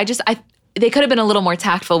hear you. They could have been a little more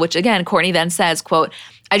tactful, which, again, Kourtney then says, quote,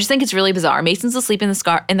 I just think it's really bizarre. Mason's asleep in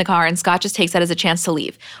the car, and Scott just takes that as a chance to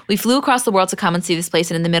leave. We flew across the world to come and see this place,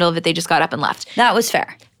 and in the middle of it, they just got up and left. That was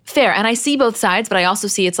fair. Fair. And I see both sides, but I also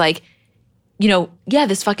see it's like, you know, yeah,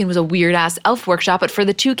 this fucking was a weird-ass elf workshop, but for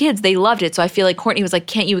the 2 kids, they loved it. So I feel like Kourtney was like,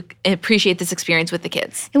 can't you appreciate this experience with the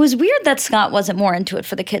kids? It was weird that Scott wasn't more into it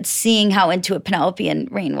for the kids, seeing how into it Penelope and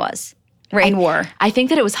Rain were. I think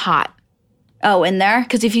that it was hot. Oh, in there?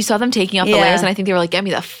 Because if you saw them taking off the layers, and I think they were like, get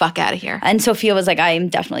me the fuck out of here. And Sophia was like, I am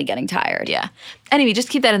definitely getting tired. Yeah. Anyway, just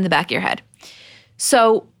keep that in the back of your head.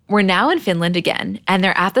 So we're now in Finland again, and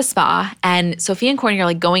they're at the spa, and Sophia and Kourtney are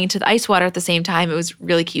like going into the ice water at the same time. It was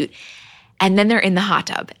really cute. And then they're in the hot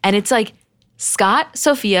tub. And it's like Scott,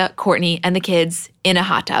 Sophia, Kourtney, and the kids in a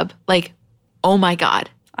hot tub. Like, oh my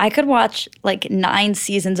God. I could watch like 9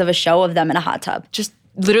 seasons of a show of them in a hot tub. Just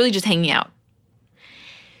literally just hanging out.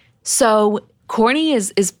 So Kourtney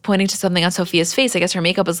is pointing to something on Sophia's face. I guess her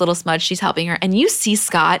makeup is a little smudged. She's helping her. And you see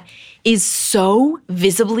Scott is so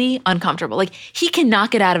visibly uncomfortable. Like, he cannot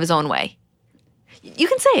get out of his own way. You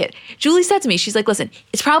can say it. Julie said to me, she's like, listen,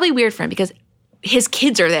 it's probably weird for him because his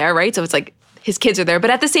kids are there, right? So it's like his kids are there.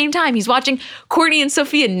 But at the same time, he's watching Kourtney and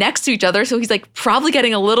Sophia next to each other. So he's like probably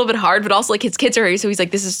getting a little bit hard, but also like his kids are here. So he's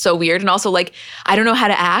like, this is so weird. And also like, I don't know how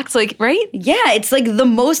to act. Like, right? Yeah, it's like the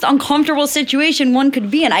most uncomfortable situation one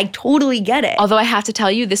could be in. I totally get it. Although I have to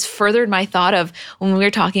tell you, this furthered my thought of when we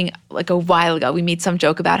were talking like a while ago, we made some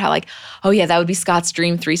joke about how like, oh yeah, that would be Scott's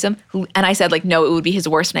dream threesome. And I said like, no, it would be his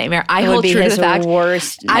worst nightmare. I hold true to the fact.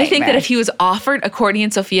 Worst nightmare. I think that if he was offered a Kourtney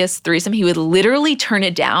and Sophia's threesome, he would literally turn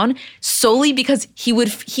it down solely because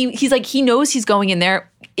he's like, he knows he's going in there.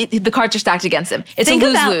 The cards are stacked against him. It's a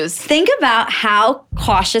lose-lose. Think about how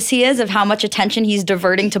cautious he is of how much attention he's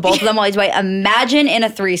diverting to both of them while he's away. Imagine in a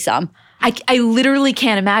threesome. I literally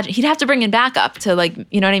can't imagine. He'd have to bring in backup to like,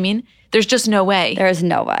 you know what I mean? There's just no way. There is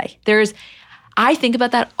no way. I think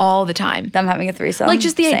about that all the time. Them having a threesome. Like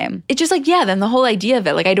just same. It's just like, yeah, then the whole idea of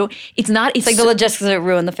it. Like it's like the logistics that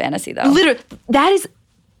ruin the fantasy though. Literally, that is,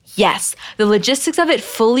 yes. The logistics of it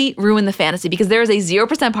fully ruin the fantasy because there is a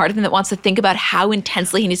 0% part of him that wants to think about how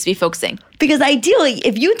intensely he needs to be focusing. Because ideally,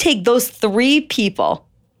 if you take those 3 people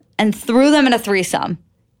and threw them in a threesome,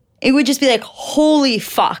 it would just be like, holy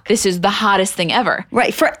fuck. This is the hottest thing ever.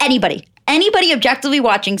 Right, for anybody. anybody objectively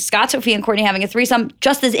watching Scott, Sophia, and Courtney having a threesome,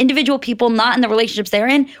 just as individual people not in the relationships they're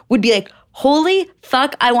in, would be like, holy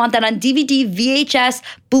fuck, I want that on DVD, VHS,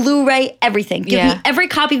 Blu-ray, everything. Give me every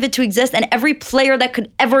copy of it to exist and every player that could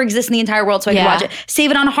ever exist in the entire world so I can watch it.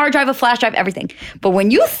 Save it on a hard drive, a flash drive, everything. But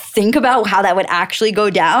when you think about how that would actually go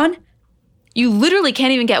down, you literally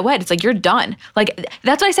can't even get wet. It's like, you're done. Like,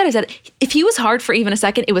 that's what I said. I said, if he was hard for even a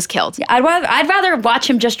second, it was killed. Yeah, I'd rather watch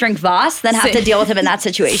him just drink Voss than have to deal with him in that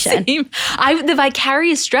situation. Same. The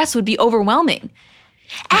vicarious stress would be overwhelming.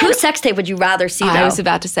 Whose sex tape would you rather see, though? I was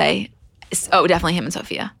about to say, definitely him and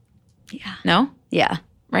Sophia. Yeah. No? Yeah.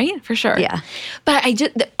 Right? For sure. Yeah. But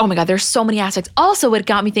oh my God, there's so many aspects. Also, what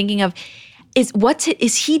got me thinking of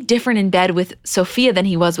is he different in bed with Sophia than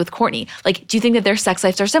he was with Courtney? Like, do you think that their sex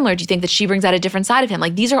lives are similar? Do you think that she brings out a different side of him?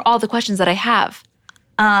 Like, these are all the questions that I have.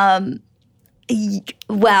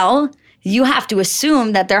 Well, you have to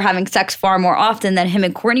assume that they're having sex far more often than him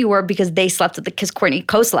and Courtney were because because Courtney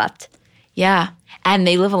co-slept. Yeah. And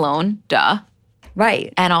they live alone. Duh.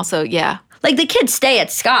 Right. And also, yeah. Like, the kids stay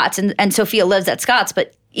at Scott's and Sophia lives at Scott's,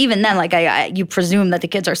 but even then, like, you presume that the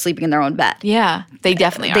kids are sleeping in their own bed. Yeah, they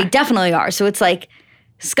definitely are. They definitely are. So it's like,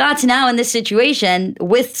 Scott's now in this situation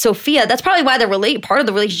with Sophia. That's probably why part of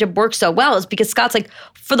the relationship works so well, is because Scott's like,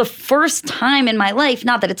 for the first time in my life,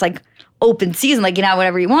 not that it's like open season, like, you know,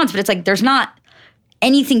 whatever he wants, but it's like, there's not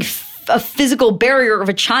anything, a physical barrier of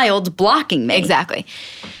a child blocking me. Exactly.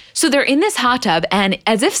 So they're in this hot tub, and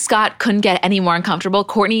as if Scott couldn't get any more uncomfortable,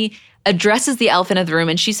 Courtney addresses the elephant in the room,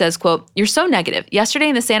 and she says, quote, "You're so negative. Yesterday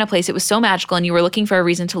in the Santa place, it was so magical and you were looking for a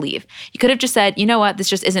reason to leave. You could have just said, you know what, this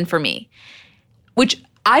just isn't for me." Which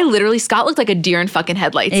Scott looked like a deer in fucking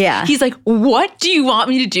headlights. Yeah. He's like, what do you want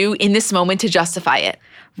me to do in this moment to justify it?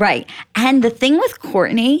 Right. And the thing with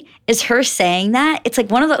Courtney is her saying that, it's like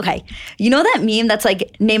one of the, okay, you know that meme that's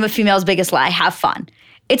like, name a female's biggest lie, have fun.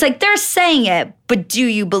 It's like, they're saying it, but do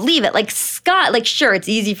you believe it? Like, Scott, like, sure, it's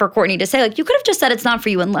easy for Courtney to say, like, you could have just said it's not for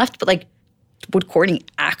you and left, but like, would Courtney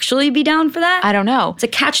actually be down for that? I don't know. It's a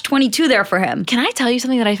catch-22 there for him. Can I tell you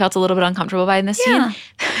something that I felt a little bit uncomfortable by in this scene?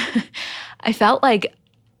 I felt like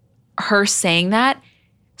her saying that,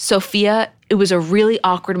 Sophia, it was a really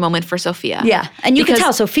awkward moment for Sophia. Yeah, and you could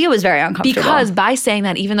tell Sophia was very uncomfortable. Because by saying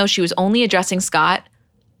that, even though she was only addressing Scott,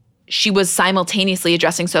 she was simultaneously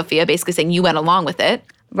addressing Sophia, basically saying, you went along with it.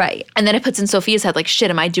 Right. And then it puts in Sophia's head, like, shit,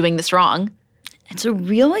 am I doing this wrong? It's a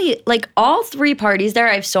really, like, all three parties there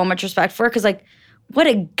I have so much respect for, because, like, what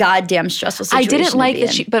a goddamn stressful situation. I didn't like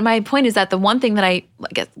that but my point is that the one thing that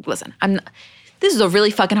listen, this is a really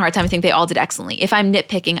fucking hard time. I think they all did excellently. If I'm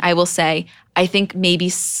nitpicking, I will say, I think maybe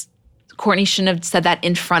Courtney shouldn't have said that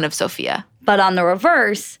in front of Sophia. But on the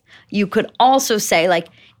reverse, you could also say, like,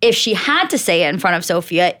 if she had to say it in front of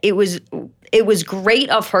Sophia, it was great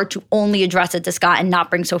of her to only address it to Scott and not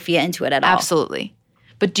bring Sophia into it at all. Absolutely.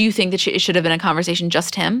 But do you think that it should have been a conversation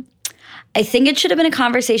just him? I think it should have been a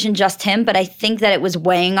conversation just him, but I think that it was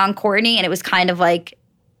weighing on Courtney, and it was kind of like,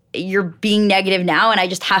 you're being negative now, and I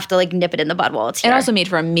just have to, like, nip it in the bud while it's here. It also made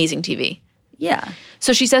for amazing TV. Yeah.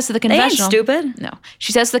 So she says to the confessional. They ain't stupid. No.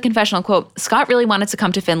 She says to the confessional, quote, "Scott really wanted to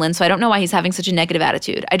come to Finland, so I don't know why he's having such a negative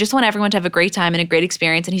attitude. I just want everyone to have a great time and a great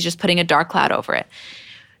experience, and he's just putting a dark cloud over it."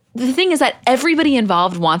 The thing is that everybody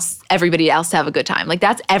involved wants everybody else to have a good time. Like,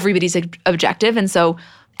 that's everybody's objective. And so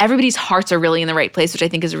everybody's hearts are really in the right place, which I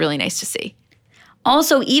think is really nice to see.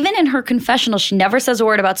 Also, even in her confessional, she never says a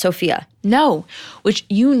word about Sophia. No, which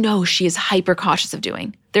she is hyper cautious of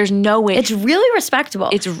doing. There's no way. It's really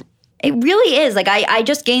respectable. It really is. Like, I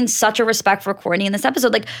just gained such a respect for Courtney in this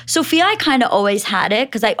episode. Like, Sophia, I kind of always had it,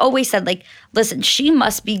 because I always said, like, listen, she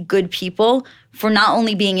must be good people for not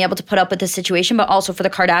only being able to put up with this situation, but also for the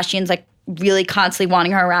Kardashians, like, really constantly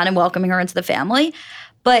wanting her around and welcoming her into the family.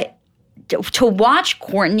 But to watch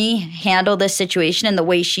Courtney handle this situation in the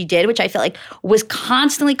way she did, which I felt like was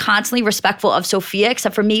constantly respectful of Sophia,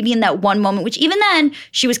 except for maybe in that one moment, which even then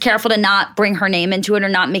she was careful to not bring her name into it or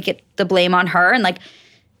not make it the blame on her. And, like,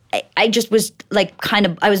 I just was, like,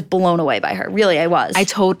 I was blown away by her. Really, I was. I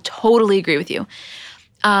totally agree with you.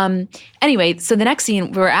 Anyway, so the next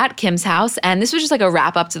scene, we're at Kim's house, and this was just like a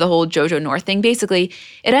wrap up to the whole JoJo North thing. Basically,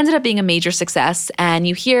 it ended up being a major success, and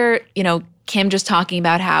you hear, Kim just talking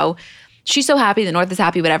about how she's so happy that North is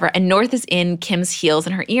happy, whatever, and North is in Kim's heels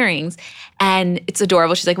and her earrings, and it's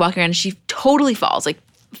adorable. She's, like, walking around, and she totally falls, like,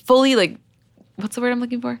 fully, like, what's the word I'm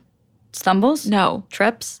looking for? Stumbles? No.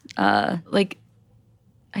 Trips? Like,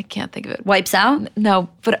 I can't think of it. Wipes out? No,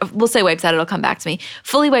 but we'll say wipes out. It'll come back to me.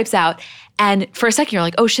 Fully wipes out. And for a second, you're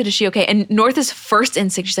like, oh shit, is she okay? And North's first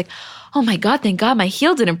instinct, she's like, oh my God, thank God my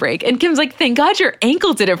heel didn't break. And Kim's like, thank God your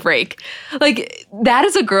ankle didn't break. Like, that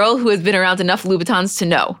is a girl who has been around enough Louboutins to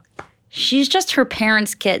know. She's just her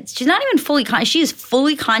parents' kids. She's not even fully Kanye. She is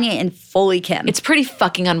fully Kanye and fully Kim. It's pretty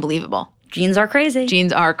fucking unbelievable. Genes are crazy.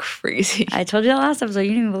 Genes are crazy. I told you that last episode. You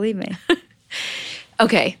didn't even believe me.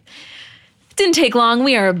 Okay. It didn't take long.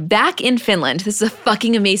 We are back in Finland. This is a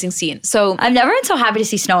fucking amazing scene. So I've never been so happy to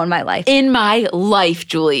see snow in my life. in my life,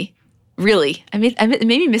 Julie. Really. It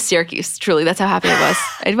made me miss Syracuse. Truly. That's how happy I was.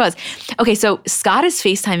 It was. Okay, so Scott is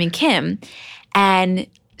FaceTiming Kim, and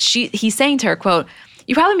he's saying to her, quote,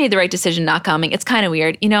 "You probably made the right decision not coming. It's kind of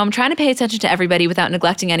weird. You know, I'm trying to pay attention to everybody without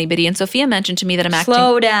neglecting anybody. And Sophia mentioned to me that I'm acting—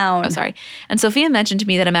 Slow down. Oh, sorry. And Sophia mentioned to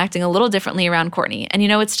me that I'm acting a little differently around Courtney. And you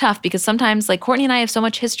know, it's tough because sometimes, like, Courtney and I have so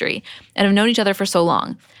much history and have known each other for so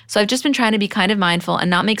long. So I've just been trying to be kind of mindful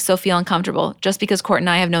and not make Sophia feel uncomfortable just because Courtney and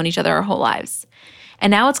I have known each other our whole lives. And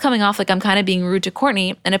now it's coming off like I'm kind of being rude to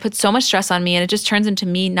Courtney, and it puts so much stress on me, and it just turns into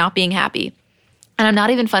me not being happy. And I'm not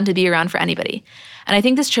even fun to be around for anybody. And I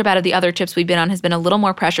think this trip out of the other trips we've been on has been a little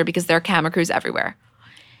more pressure because there are camera crews everywhere."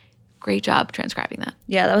 Great job transcribing that.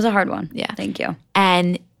 Yeah, that was a hard one. Yeah. Thank you.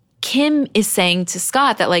 And Kim is saying to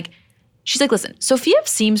Scott that, like, she's like, listen, Sophia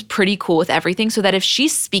seems pretty cool with everything, so that if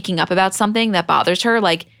she's speaking up about something that bothers her,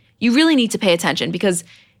 like, you really need to pay attention because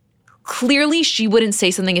clearly she wouldn't say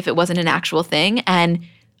something if it wasn't an actual thing. And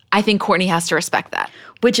I think Courtney has to respect that.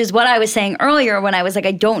 Which is what I was saying earlier when I was like,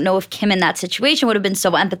 I don't know if Kim in that situation would have been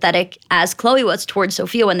so empathetic as Chloe was towards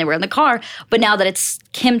Sophia when they were in the car. But now that it's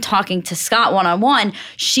Kim talking to Scott one-on-one,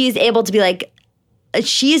 she's able to be like,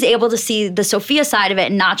 she's able to see the Sophia side of it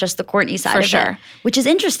and not just the Courtney side of it. Which is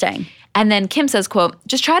interesting. And then Kim says, quote,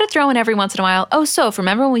 "Just try to throw in every once in a while, oh, Soph,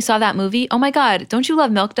 remember when we saw that movie? Oh my God, don't you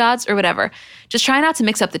love Milk Duds?" Or whatever. Just try not to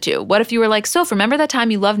mix up the two. What if you were like, "Soph, remember that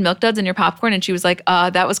time you loved Milk Duds in your popcorn?" And she was like,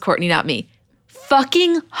 that was Courtney, not me.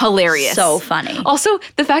 Fucking hilarious. So funny. Also,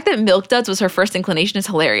 the fact that Milk Duds was her first inclination is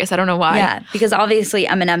hilarious. I don't know why. Yeah, because obviously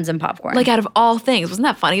M&M's and popcorn. Like, out of all things. Wasn't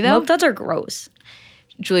that funny, though? Milk Duds are gross.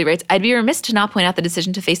 Julie writes, "I'd be remiss to not point out the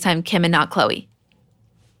decision to FaceTime Kim and not Chloe."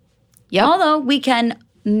 Yep. Although we can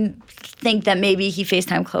think that maybe he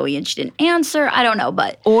FaceTimed Chloe and she didn't answer. I don't know,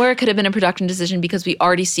 but. Or it could have been a production decision because we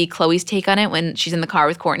already see Chloe's take on it when she's in the car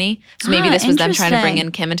with Courtney. So maybe this was them trying to bring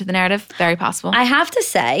in Kim into the narrative. Very possible. I have to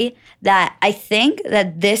say that I think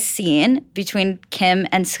that this scene between Kim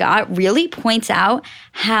and Scott really points out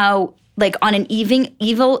how, like, on an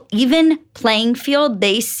even playing field,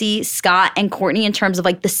 they see Scott and Courtney in terms of,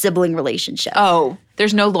 like, the sibling relationship. Oh,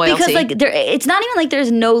 there's no loyalty. Because, like, it's not even like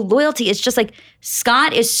there's no loyalty. It's just, like,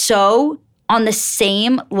 Scott is so on the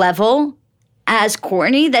same level as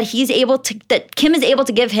Courtney that Kim is able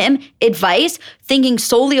to give him advice thinking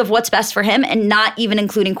solely of what's best for him and not even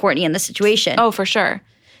including Courtney in the situation. Oh, for sure.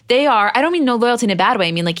 They are, I don't mean no loyalty in a bad way.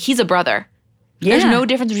 I mean, like, he's a brother. Yeah. There's no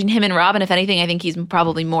difference between him and Rob, and if anything, I think he's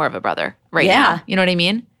probably more of a brother now. You know what I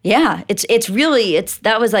mean? Yeah. It's really,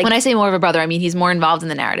 that was like. When I say more of a brother, I mean he's more involved in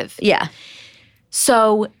the narrative. Yeah.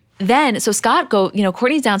 So Scott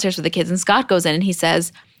Courtney's downstairs with the kids, and Scott goes in and he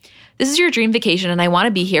says, "This is your dream vacation and I want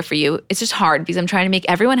to be here for you. It's just hard because I'm trying to make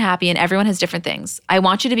everyone happy and everyone has different things. I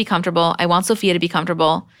want you to be comfortable. I want Sophia to be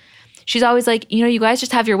comfortable. She's always like, you guys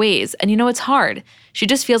just have your ways. And it's hard. She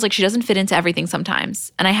just feels like she doesn't fit into everything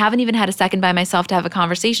sometimes. And I haven't even had a second by myself to have a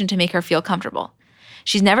conversation to make her feel comfortable.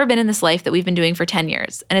 She's never been in this life that we've been doing for 10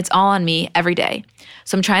 years. And it's all on me every day.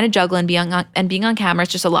 So I'm trying to juggle and being on camera is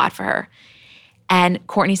just a lot for her." And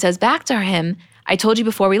Courtney says back to him, "I told you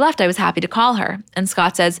before we left I was happy to call her." And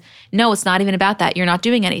Scott says, "No, it's not even about that. You're not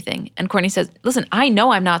doing anything." And Courtney says, "Listen, I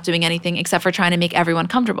know I'm not doing anything except for trying to make everyone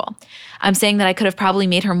comfortable. I'm saying that I could have probably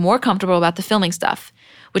made her more comfortable about the filming stuff.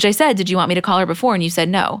 Which I said, did you want me to call her before? And you said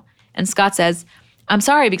no." And Scott says, "I'm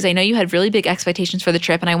sorry because I know you had really big expectations for the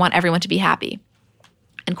trip and I want everyone to be happy."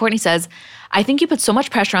 And Courtney says, "I think you put so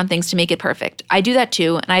much pressure on things to make it perfect. I do that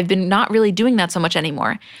too, and I've been not really doing that so much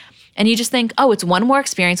anymore. And you just think, oh, it's one more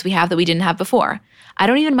experience we have that we didn't have before. I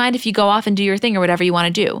don't even mind if you go off and do your thing or whatever you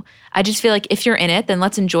want to do. I just feel like if you're in it, then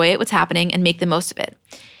let's enjoy it, what's happening, and make the most of it."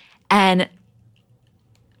 And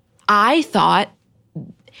I thought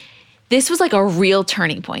this was like a real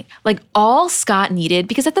turning point. Like, all Scott needed,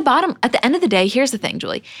 because at the end of the day, here's the thing,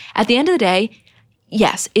 Julie. At the end of the day,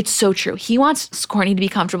 yes, it's so true. He wants Courtney to be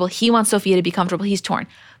comfortable. He wants Sophia to be comfortable. He's torn.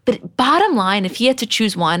 But bottom line, if he had to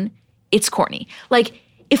choose one, it's Courtney. Like,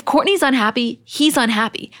 if Courtney's unhappy, he's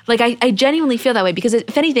unhappy. Like, I genuinely feel that way because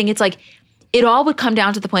if anything, it's like it all would come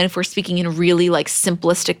down to the point, if we're speaking in really like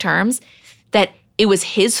simplistic terms, that it was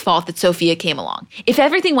his fault that Sophia came along. If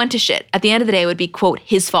everything went to shit, at the end of the day, it would be, quote,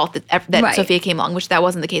 his fault that right. Sophia came along, which that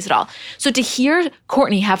wasn't the case at all. So to hear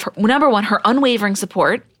Courtney have, number one, her unwavering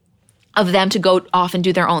support of them to go off and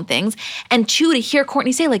do their own things, and two, to hear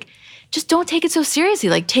Courtney say, like, just don't take it so seriously.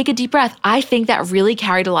 Like, take a deep breath. I think that really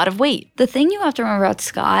carried a lot of weight. The thing you have to remember about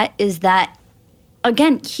Scott is that,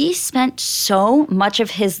 again, he spent so much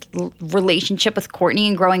of his relationship with Courtney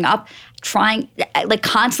and growing up trying, like,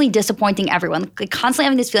 constantly disappointing everyone, like, constantly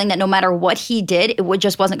having this feeling that no matter what he did,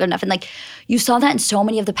 just wasn't good enough. And, like, you saw that in so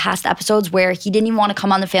many of the past episodes where he didn't even want to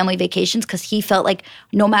come on the family vacations because he felt like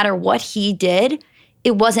no matter what he did,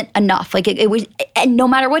 it wasn't enough. Like, it was, and no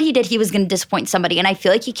matter what he did, he was going to disappoint somebody. And I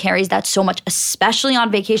feel like he carries that so much, especially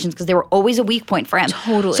on vacations, because they were always a weak point for him.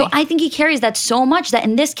 Totally. So I think he carries that so much that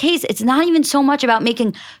in this case, it's not even so much about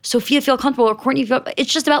making Sophia feel comfortable or Courtney feel,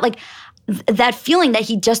 it's just about, like, that feeling that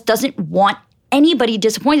he just doesn't want anybody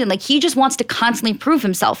disappointed. Like, he just wants to constantly prove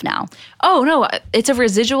himself now. Oh, no, it's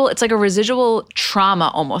like a residual trauma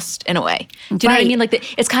almost, in a way. Do you know what I mean?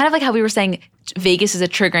 Like, it's kind of like how we were saying Vegas is a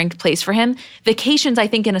triggering place for him. Vacations, I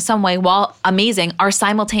think, in some way, while amazing, are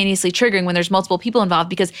simultaneously triggering when there's multiple people involved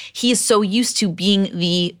because he is so used to being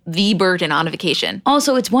the burden on a vacation.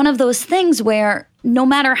 Also, it's one of those things where no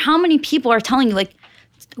matter how many people are telling you, like,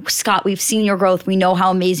 Scott, we've seen your growth. We know how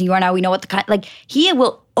amazing you are now. We know what he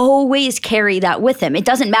will always carry that with him. It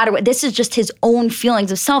doesn't matter what, this is just his own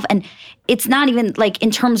feelings of self. And it's not even like in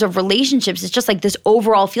terms of relationships, it's just like this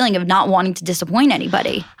overall feeling of not wanting to disappoint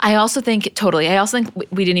anybody. I also think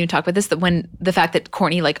we didn't even talk about this, that when the fact that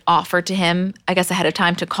Courtney, like, offered to him, I guess ahead of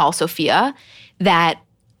time, to call Sophia, that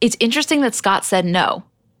it's interesting that Scott said no.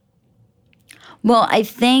 Well, I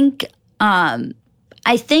think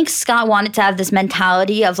Scott wanted to have this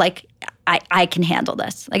mentality of, like, I can handle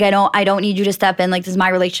this. Like, I don't need you to step in. Like, this is my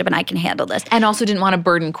relationship and I can handle this. And also didn't want to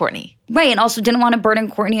burden Courtney. Right, and also didn't want to burden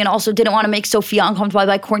Courtney and also didn't want to make Sophia uncomfortable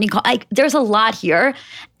by Courtney. There's a lot here.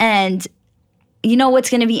 And you know what's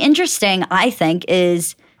going to be interesting, I think,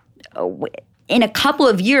 is in a couple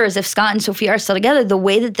of years, if Scott and Sophia are still together, the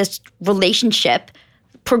way that this relationship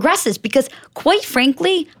progresses. Because quite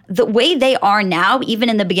frankly, the way they are now, even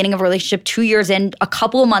in the beginning of a relationship, 2 years in, a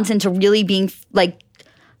couple of months into really being, like,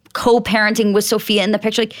 co-parenting with Sophia in the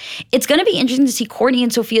picture, like, it's going to be interesting to see Courtney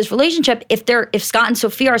and Sophia's relationship if Scott and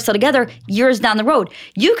Sophia are still together years down the road.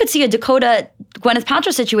 You could see a Dakota Gwyneth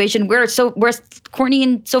Paltrow situation where Courtney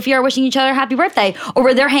and Sophia are wishing each other happy birthday, or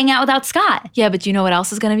where they're hanging out without Scott. Yeah, but you know what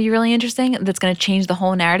else is going to be really interesting? That's going to change the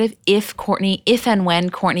whole narrative if and when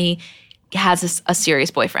Courtney has a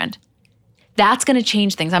serious boyfriend. That's going to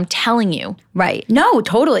change things, I'm telling you. Right. No,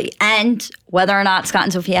 totally. And whether or not Scott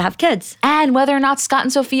and Sophia have kids. And whether or not Scott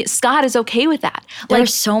is okay with that.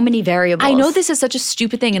 There's so many variables. I know this is such a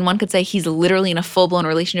stupid thing, and one could say he's literally in a full-blown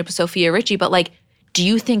relationship with Sophia Richie, but, like, do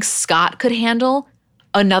you think Scott could handle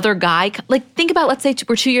another guy? Like, think about, let's say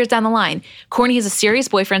we're 2 years down the line. Courtney has a serious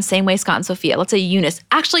boyfriend, same way Scott and Sophia. Let's say Eunice.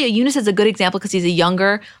 Actually, Eunice is a good example because he's a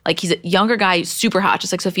younger guy, super hot,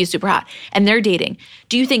 just like Sophia's super hot. And they're dating.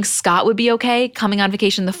 Do you think Scott would be okay coming on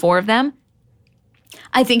vacation, the four of them?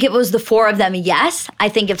 I think it was the four of them, yes. I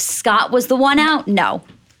think if Scott was the one out, no.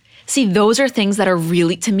 See, those are things that are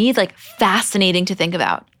really, to me, like, fascinating to think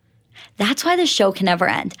about. That's why the show can never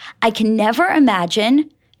end. I can never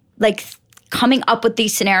imagine, like, coming up with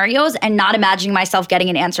these scenarios and not imagining myself getting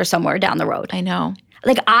an answer somewhere down the road. I know.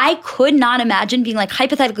 Like, I could not imagine being, like,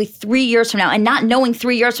 hypothetically 3 years from now and not knowing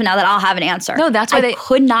 3 years from now that I'll have an answer. No, that's why I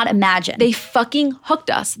could not imagine. They fucking hooked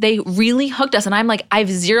us. They really hooked us. And I'm like, I have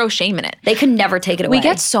zero shame in it. They could never take it away. We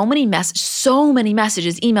get so many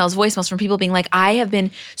messages, emails, voicemails from people being like, I have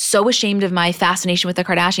been so ashamed of my fascination with the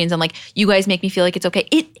Kardashians. And, like, you guys make me feel like it's okay.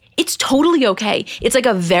 It's totally okay. It's like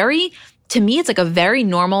to me, it's like a very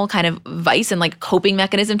normal kind of vice and, like, coping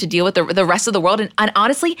mechanism to deal with the rest of the world. And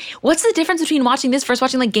honestly, what's the difference between watching this versus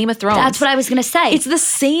watching, like, Game of Thrones? That's what I was going to say. It's the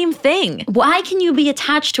same thing. Why can you be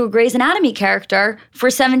attached to a Grey's Anatomy character for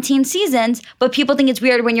 17 seasons, but people think it's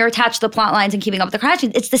weird when you're attached to the plot lines and keeping up with the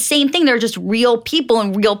Kardashians? It's the same thing. They're just real people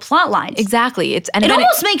and real plot lines. Exactly. It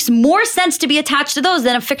almost makes more sense to be attached to those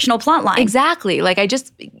than a fictional plot line. Exactly. Like,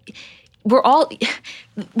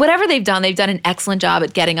 whatever they've done an excellent job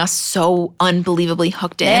at getting us so unbelievably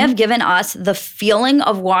hooked in. They have given us the feeling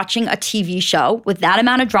of watching a TV show with that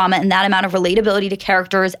amount of drama and that amount of relatability to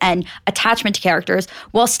characters and attachment to characters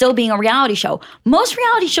while still being a reality show. Most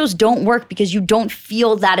reality shows don't work because you don't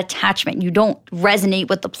feel that attachment. You don't resonate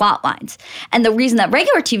with the plot lines. And the reason that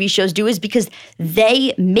regular TV shows do is because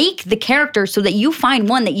they make the characters so that you find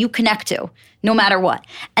one that you connect to, no matter what.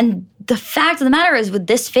 And the fact of the matter is, with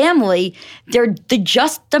this family, they're the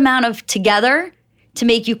just amount of together to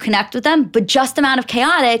make you connect with them, but just amount of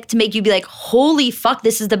chaotic to make you be like, holy fuck,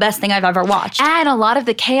 this is the best thing I've ever watched. And a lot of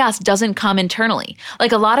the chaos doesn't come internally.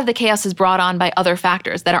 Like, a lot of the chaos is brought on by other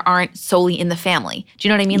factors that aren't solely in the family. Do you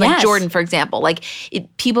know what I mean? Yes. Like Jordan, for example. Like,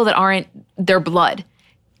 people that aren't their blood.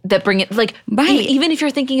 that bring it, like, even if you're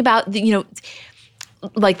thinking about,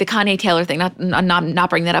 like the Kanye Taylor thing, not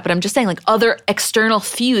bringing that up, but I'm just saying, like, other external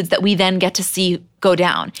feuds that we then get to see go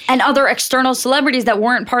down. And other external celebrities that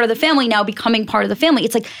weren't part of the family now becoming part of the family.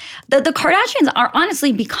 It's like the Kardashians are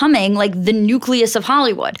honestly becoming like the nucleus of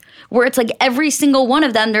Hollywood, where it's like every single one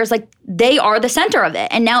of them, there's like, they are the center of it.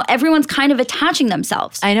 And now everyone's kind of attaching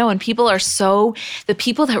themselves. I know. And people are the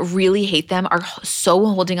people that really hate them are so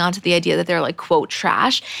holding on to the idea that they're like, quote,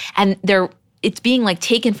 trash. And it's being like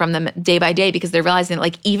taken from them day by day because they're realizing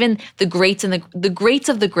like even the greats and the greats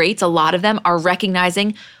of the greats, a lot of them are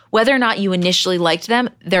recognizing whether or not you initially liked them,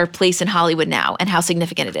 their place in Hollywood now and how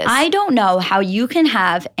significant it is. I don't know how you can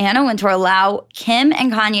have Anna Wintour allow Kim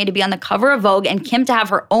and Kanye to be on the cover of Vogue and Kim to have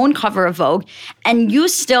her own cover of Vogue, and you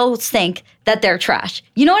still think that they're trash.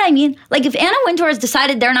 You know what I mean? Like, if Anna Wintour has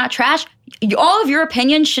decided they're not trash, all of your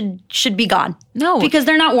opinions should be gone. No. Because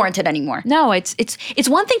they're not warranted anymore. No, it's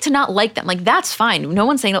one thing to not like them. Like, that's fine. No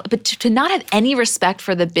one's saying, but to not have any respect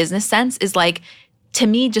for the business sense is like, to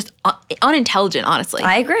me, just unintelligent, honestly.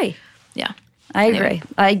 I agree. Yeah. I agree.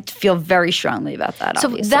 I feel very strongly about that, So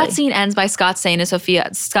obviously. that scene ends by Scott saying to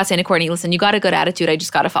Kourtney, listen, you got a good attitude. I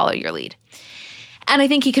just got to follow your lead. And I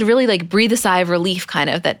think he could really like breathe a sigh of relief kind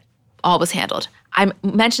of that all was handled. I'm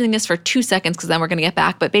mentioning this for 2 seconds because then we're going to get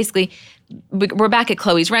back. But basically, we're back at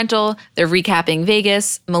Khloe's rental. They're recapping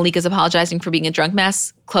Vegas. Malika's apologizing for being a drunk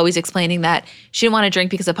mess. Khloe's explaining that she didn't want to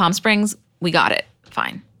drink because of Palm Springs. We got it.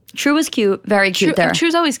 Fine. True was cute. Very cute there.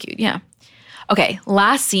 True's always cute, yeah. Okay,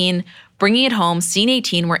 last scene, bringing it home, scene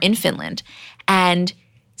 18, we're in Finland. And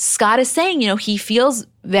Scott is saying, he feels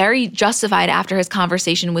very justified after his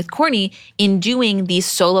conversation with Kourtney in doing these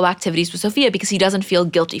solo activities with Sofia because he doesn't feel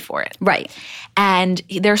guilty for it. Right. And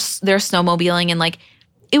they're snowmobiling and like,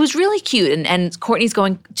 it was really cute. And Kourtney's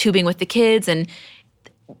going tubing with the kids. And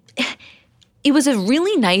it was a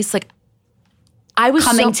really nice, like, I was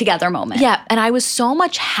coming together moment. Yeah, and I was so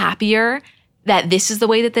much happier that this is the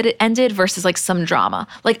way that it ended versus like some drama.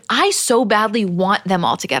 Like, I so badly want them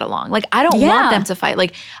all to get along. Like, I don't want them to fight.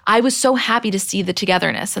 Like, I was so happy to see the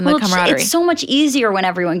togetherness and the camaraderie. It's so much easier when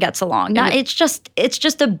everyone gets along. It's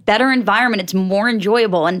just a better environment. It's more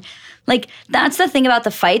enjoyable. And like, that's the thing about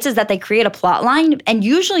the fights is that they create a plot line. And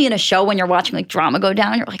usually in a show when you're watching like drama go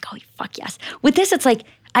down, you're like, oh, fuck yes. With this, it's like,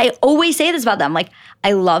 I always say this about them. Like,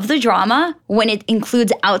 I love the drama when it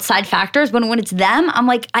includes outside factors, but when it's them, I'm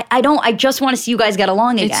like, I just want to see you guys get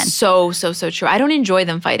along again. It's so true. I don't enjoy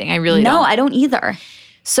them fighting. I really don't. No, I don't either.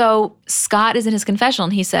 So Scott is in his confessional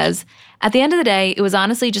and he says, at the end of the day, it was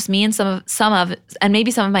honestly just me and some of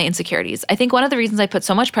maybe some of my insecurities. I think one of the reasons I put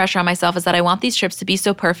so much pressure on myself is that I want these trips to be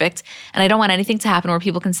so perfect, and I don't want anything to happen where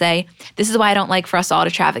people can say, this is why I don't like for us all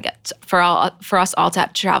to travel for us all to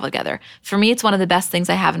travel together. For me, it's one of the best things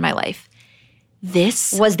I have in my life.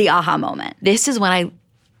 This was the aha moment. This is when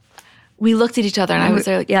we looked at each other and I was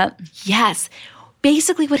there like, yes.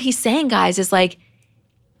 Basically what he's saying, guys, is like,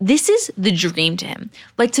 this is the dream to him.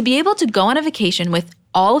 Like, to be able to go on a vacation with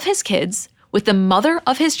all of his kids, with the mother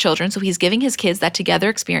of his children, so he's giving his kids that together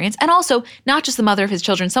experience, and also not just the mother of his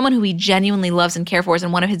children, someone who he genuinely loves and cares for,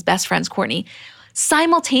 and one of his best friends, Kourtney,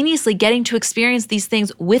 simultaneously getting to experience these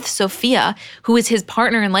things with Sofia, who is his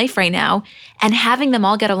partner in life right now, and having them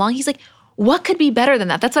all get along. He's like, what could be better than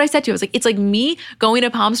that? That's what I said to him. I was like, it's like me going to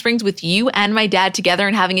Palm Springs with you and my dad together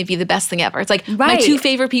and having it be the best thing ever. It's like my two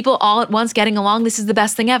favorite people all at once getting along. This is the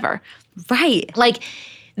best thing ever. Right. Like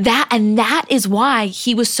that. And that is why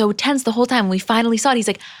he was so tense the whole time. When we finally saw it, he's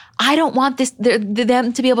like, I don't want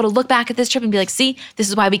them to be able to look back at this trip and be like, see, this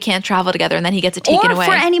is why we can't travel together. And then he gets it taken away. Or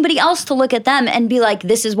for anybody else to look at them and be like,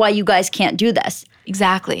 this is why you guys can't do this.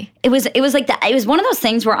 Exactly. It was like that. It was one of those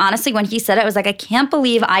things where honestly, when he said it, I was like, I can't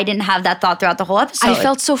believe I didn't have that thought throughout the whole episode. I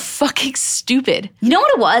felt so fucking stupid. You know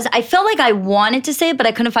what it was? I felt like I wanted to say it, but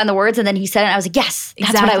I couldn't find the words. And then he said it and I was like, yes,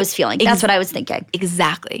 that's what I was feeling. That's what I was thinking.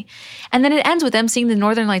 Exactly. And then it ends with them seeing the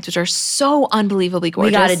Northern Lights, which are so unbelievably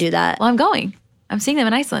gorgeous. We got to do that. Well, I'm going. I'm seeing them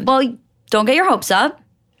in Iceland. Well, don't get your hopes up.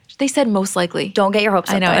 They said most likely. Don't get your hopes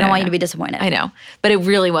up. I don't want you to be disappointed. I know. But it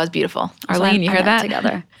really was beautiful. Arlene, you heard that?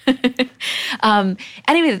 Together.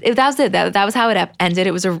 Anyway, that was it. That was how it ended.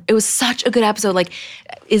 It was such a good episode. Like,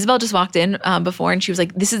 Isabel just walked in before and she was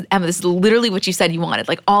like, this is, Emma, this is literally what you said you wanted.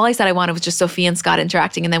 Like, all I said I wanted was just Sophia and Scott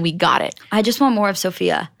interacting, and then we got it. I just want more of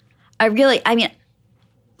Sophia.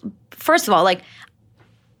 First of all, like,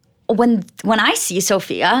 when I see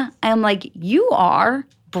Sophia, I'm like, you are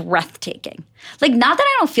breathtaking. Like, not that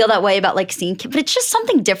I don't feel that way about like seeing Kim, but it's just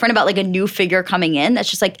something different about like a new figure coming in that's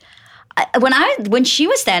just like, when she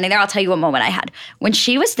was standing there, I'll tell you what moment I had. When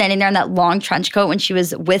she was standing there in that long trench coat when she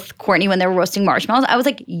was with Kourtney when they were roasting marshmallows, I was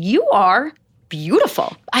like, you are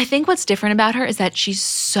beautiful. I think what's different about her is that she's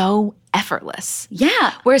so effortless.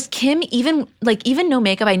 Yeah. Whereas Kim, even no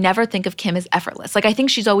makeup, I never think of Kim as effortless. Like I think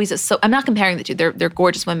she's always I'm not comparing the two. They're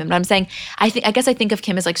gorgeous women, but I'm saying I guess I think of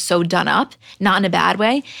Kim as like so done up, not in a bad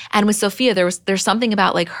way. And with Sophia, there's something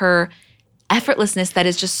about like her effortlessness that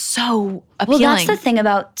is just so appealing. Well, that's the thing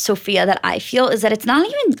about Sophia that I feel is that it's not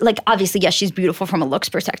even like, obviously, yes, she's beautiful from a looks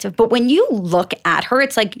perspective, but when you look at her,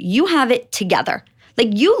 it's like you have it together. Like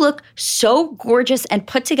you look so gorgeous and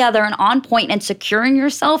put together and on point and secure in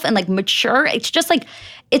yourself and like mature. It's just like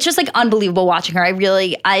unbelievable watching her. I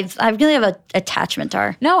really have an attachment to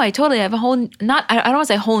her. No, I totally have a whole I don't want to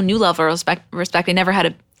say a whole new level of respect. I never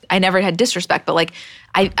had disrespect, but like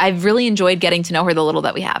I've really enjoyed getting to know her the little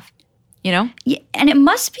that we have. You know? Yeah, and it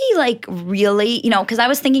must be like really, because I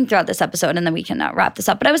was thinking throughout this episode, and then we can wrap this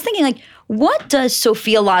up, but I was thinking like, what does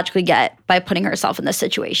Sophia logically get by putting herself in this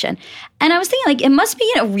situation? And I was thinking like, it must be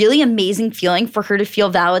a really amazing feeling for her to feel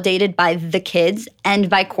validated by the kids and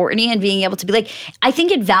by Courtney and being able to be like, I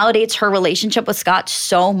think it validates her relationship with Scott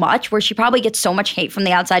so much where she probably gets so much hate from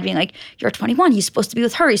the outside being like, you're 21, he's supposed to be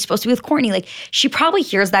with her, he's supposed to be with Courtney. Like she probably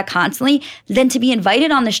hears that constantly. Then to be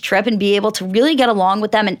invited on this trip and be able to really get along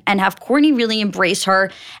with them and have Courtney really embrace her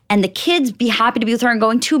and the kids be happy to be with her and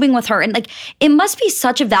going tubing with her. And like, it must be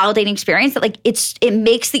such a validating experience that like it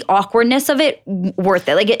makes the awkwardness of it worth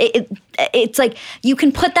it. Like it's like you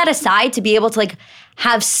can put that aside to be able to like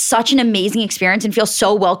have such an amazing experience and feel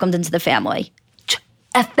so welcomed into the family.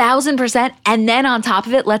 1,000%. And then on top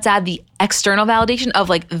of it, let's add the external validation of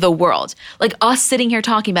like the world. Like us sitting here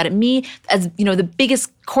talking about it. Me as, the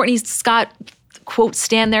biggest Courtney Scott quote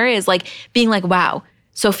stan there is, like being like, wow,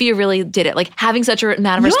 Sophia really did it. Like having such a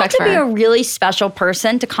amount of respect for her. You have to be a really special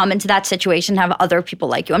person to come into that situation and have other people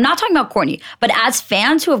like you. I'm not talking about Courtney, but as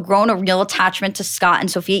fans who have grown a real attachment to Scott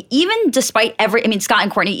and Sophia, even despite Scott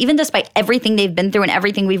and Courtney, even despite everything they've been through and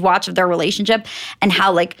everything we've watched of their relationship and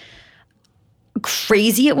how like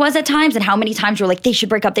crazy it was at times and how many times we're like, they should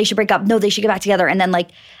break up. No, they should get back together. And then like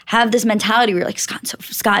have this mentality where like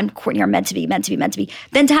Scott and Courtney are meant to be.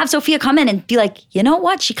 Then to have Sophia come in and be like, you know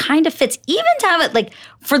what? She kind of fits. Even to have it like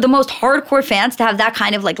for the most hardcore fans to have that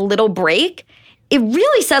kind of like little break, it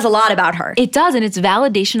really says a lot about her. It does. And it's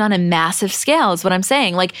validation on a massive scale is what I'm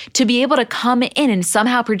saying. Like to be able to come in and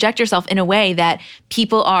somehow project yourself in a way that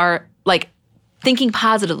people are like thinking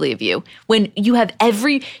positively of you when you have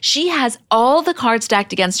she has all the cards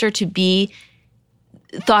stacked against her to be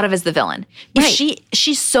thought of as the villain. Right.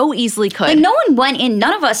 She so easily could. Like no one went in,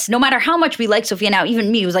 none of us, no matter how much we like Sophia now,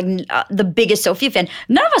 even me who's like the biggest Sophia fan,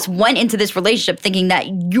 none of us went into this relationship thinking that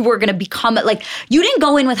you were going to become it. Like you didn't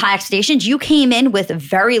go in with high expectations. You came in with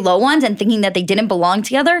very low ones and thinking that they didn't belong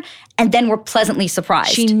together and then were pleasantly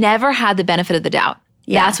surprised. She never had the benefit of the doubt.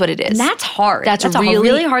 Yeah. That's what it is. And that's hard. That's really, a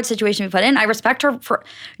really hard situation to put in. I respect her for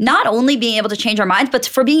not only being able to change our minds, but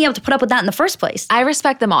for being able to put up with that in the first place. I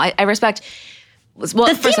respect them all. I respect. Well,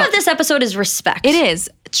 the theme of this episode is respect. It is,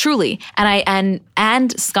 truly.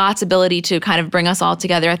 And Scott's ability to kind of bring us all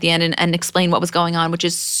together at the end and explain what was going on, which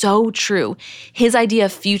is so true. His idea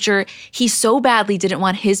of future, he so badly didn't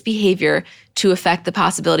want his behavior to affect the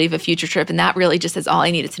possibility of a future trip. And that really just is all I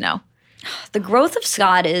needed to know. The growth of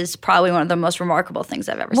Scott is probably one of the most remarkable things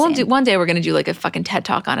I've ever seen. One day we're going to do like a fucking TED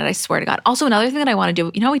Talk on it, I swear to God. Also, another thing that I want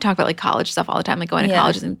to do, we talk about like college stuff all the time, like going to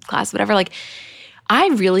colleges and class, whatever. Like, I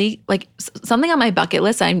really, like, something on my bucket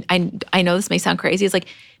list, I know this may sound crazy, is like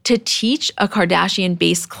to teach a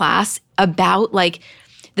Kardashian-based class about like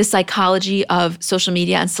the psychology of social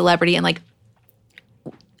media and celebrity and like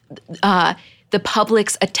the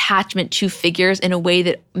public's attachment to figures in a way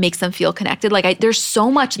that makes them feel connected. Like there's so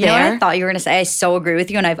much there. You know what I thought you were going to say? I so agree with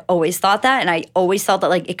you. And I've always thought that. And I always felt that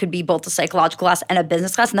like it could be both a psychological class and a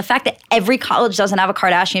business class. And the fact that every college doesn't have a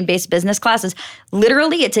Kardashian-based business class is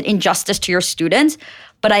literally, it's an injustice to your students.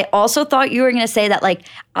 But I also thought you were going to say that like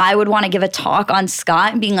I would want to give a talk on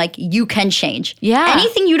Scott and being like, you can change. Yeah.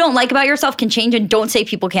 Anything you don't like about yourself can change, and don't say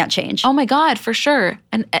people can't change. Oh my God, for sure.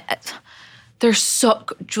 And they're so,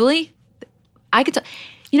 Julie, I could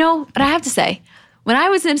but I have to say, when I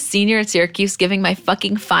was a senior at Syracuse giving my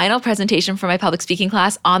fucking final presentation for my public speaking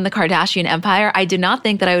class on the Kardashian empire, I did not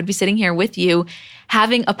think that I would be sitting here with you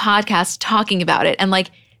having a podcast talking about it. And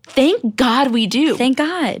like, thank God we do. Thank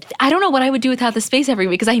God. I don't know what I would do without the space every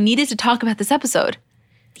week because I needed to talk about this episode.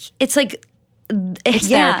 It's like, it's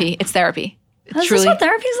therapy. It's therapy. Is this what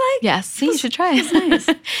therapy's like? Yes. See, you should try it. It's nice.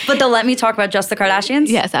 But they'll let me talk about just the Kardashians?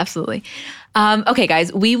 Yes, absolutely. Okay,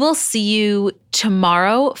 guys, we will see you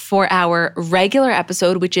tomorrow for our regular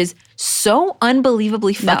episode, which is so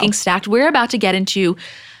unbelievably fucking stacked. We're about to get into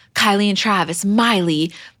Kylie and Travis,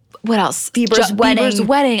 Miley, What else? Bieber's wedding. Bieber's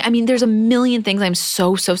wedding. I mean, there's a million things. I'm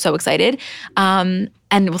so excited. And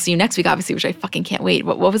we'll see you next week, obviously, which I fucking can't wait.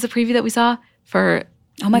 What was the preview that we saw for?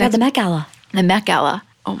 Oh my God, the Met Gala. The Met Gala.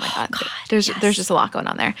 Oh my God. There's just a lot going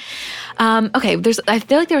on there. Okay, I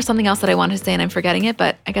feel like there was something else that I wanted to say and I'm forgetting it,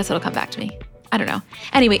 but I guess it'll come back to me. I don't know.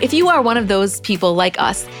 Anyway, if you are one of those people like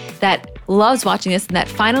us that loves watching this and that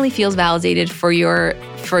finally feels validated for your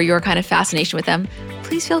kind of fascination with them,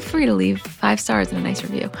 please feel free to leave 5 stars and a nice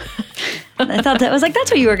review. I thought that was like,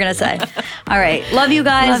 that's what you were going to say. All right. Love you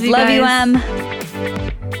guys. Love you, Em.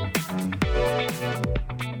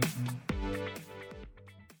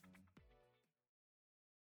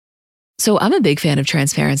 So I'm a big fan of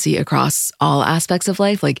transparency across all aspects of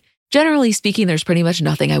life. Like, generally speaking, there's pretty much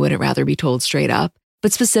nothing I wouldn't rather be told straight up.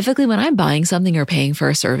 But specifically when I'm buying something or paying for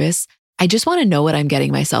a service, I just want to know what I'm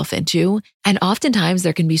getting myself into. And oftentimes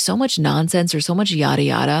there can be so much nonsense or so much yada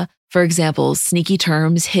yada. For example, sneaky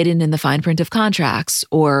terms hidden in the fine print of contracts,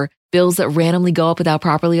 or bills that randomly go up without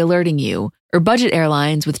properly alerting you, or budget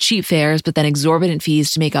airlines with cheap fares but then exorbitant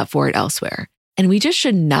fees to make up for it elsewhere. And we just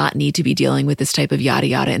should not need to be dealing with this type of yada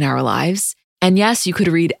yada in our lives. And yes, you could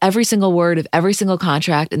read every single word of every single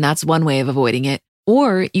contract, and that's one way of avoiding it.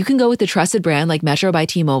 Or you can go with a trusted brand like Metro by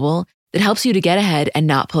T-Mobile that helps you to get ahead and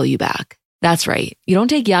not pull you back. That's right. You don't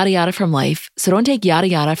take yada yada from life, so don't take yada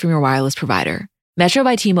yada from your wireless provider. Metro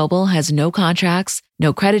by T-Mobile has no contracts,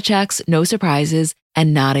 no credit checks, no surprises,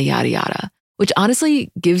 and nada yada yada, which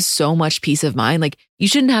honestly gives so much peace of mind. Like, you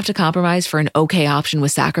shouldn't have to compromise for an okay option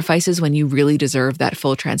with sacrifices when you really deserve that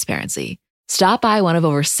full transparency. Stop by one of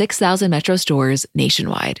over 6,000 Metro stores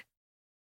nationwide.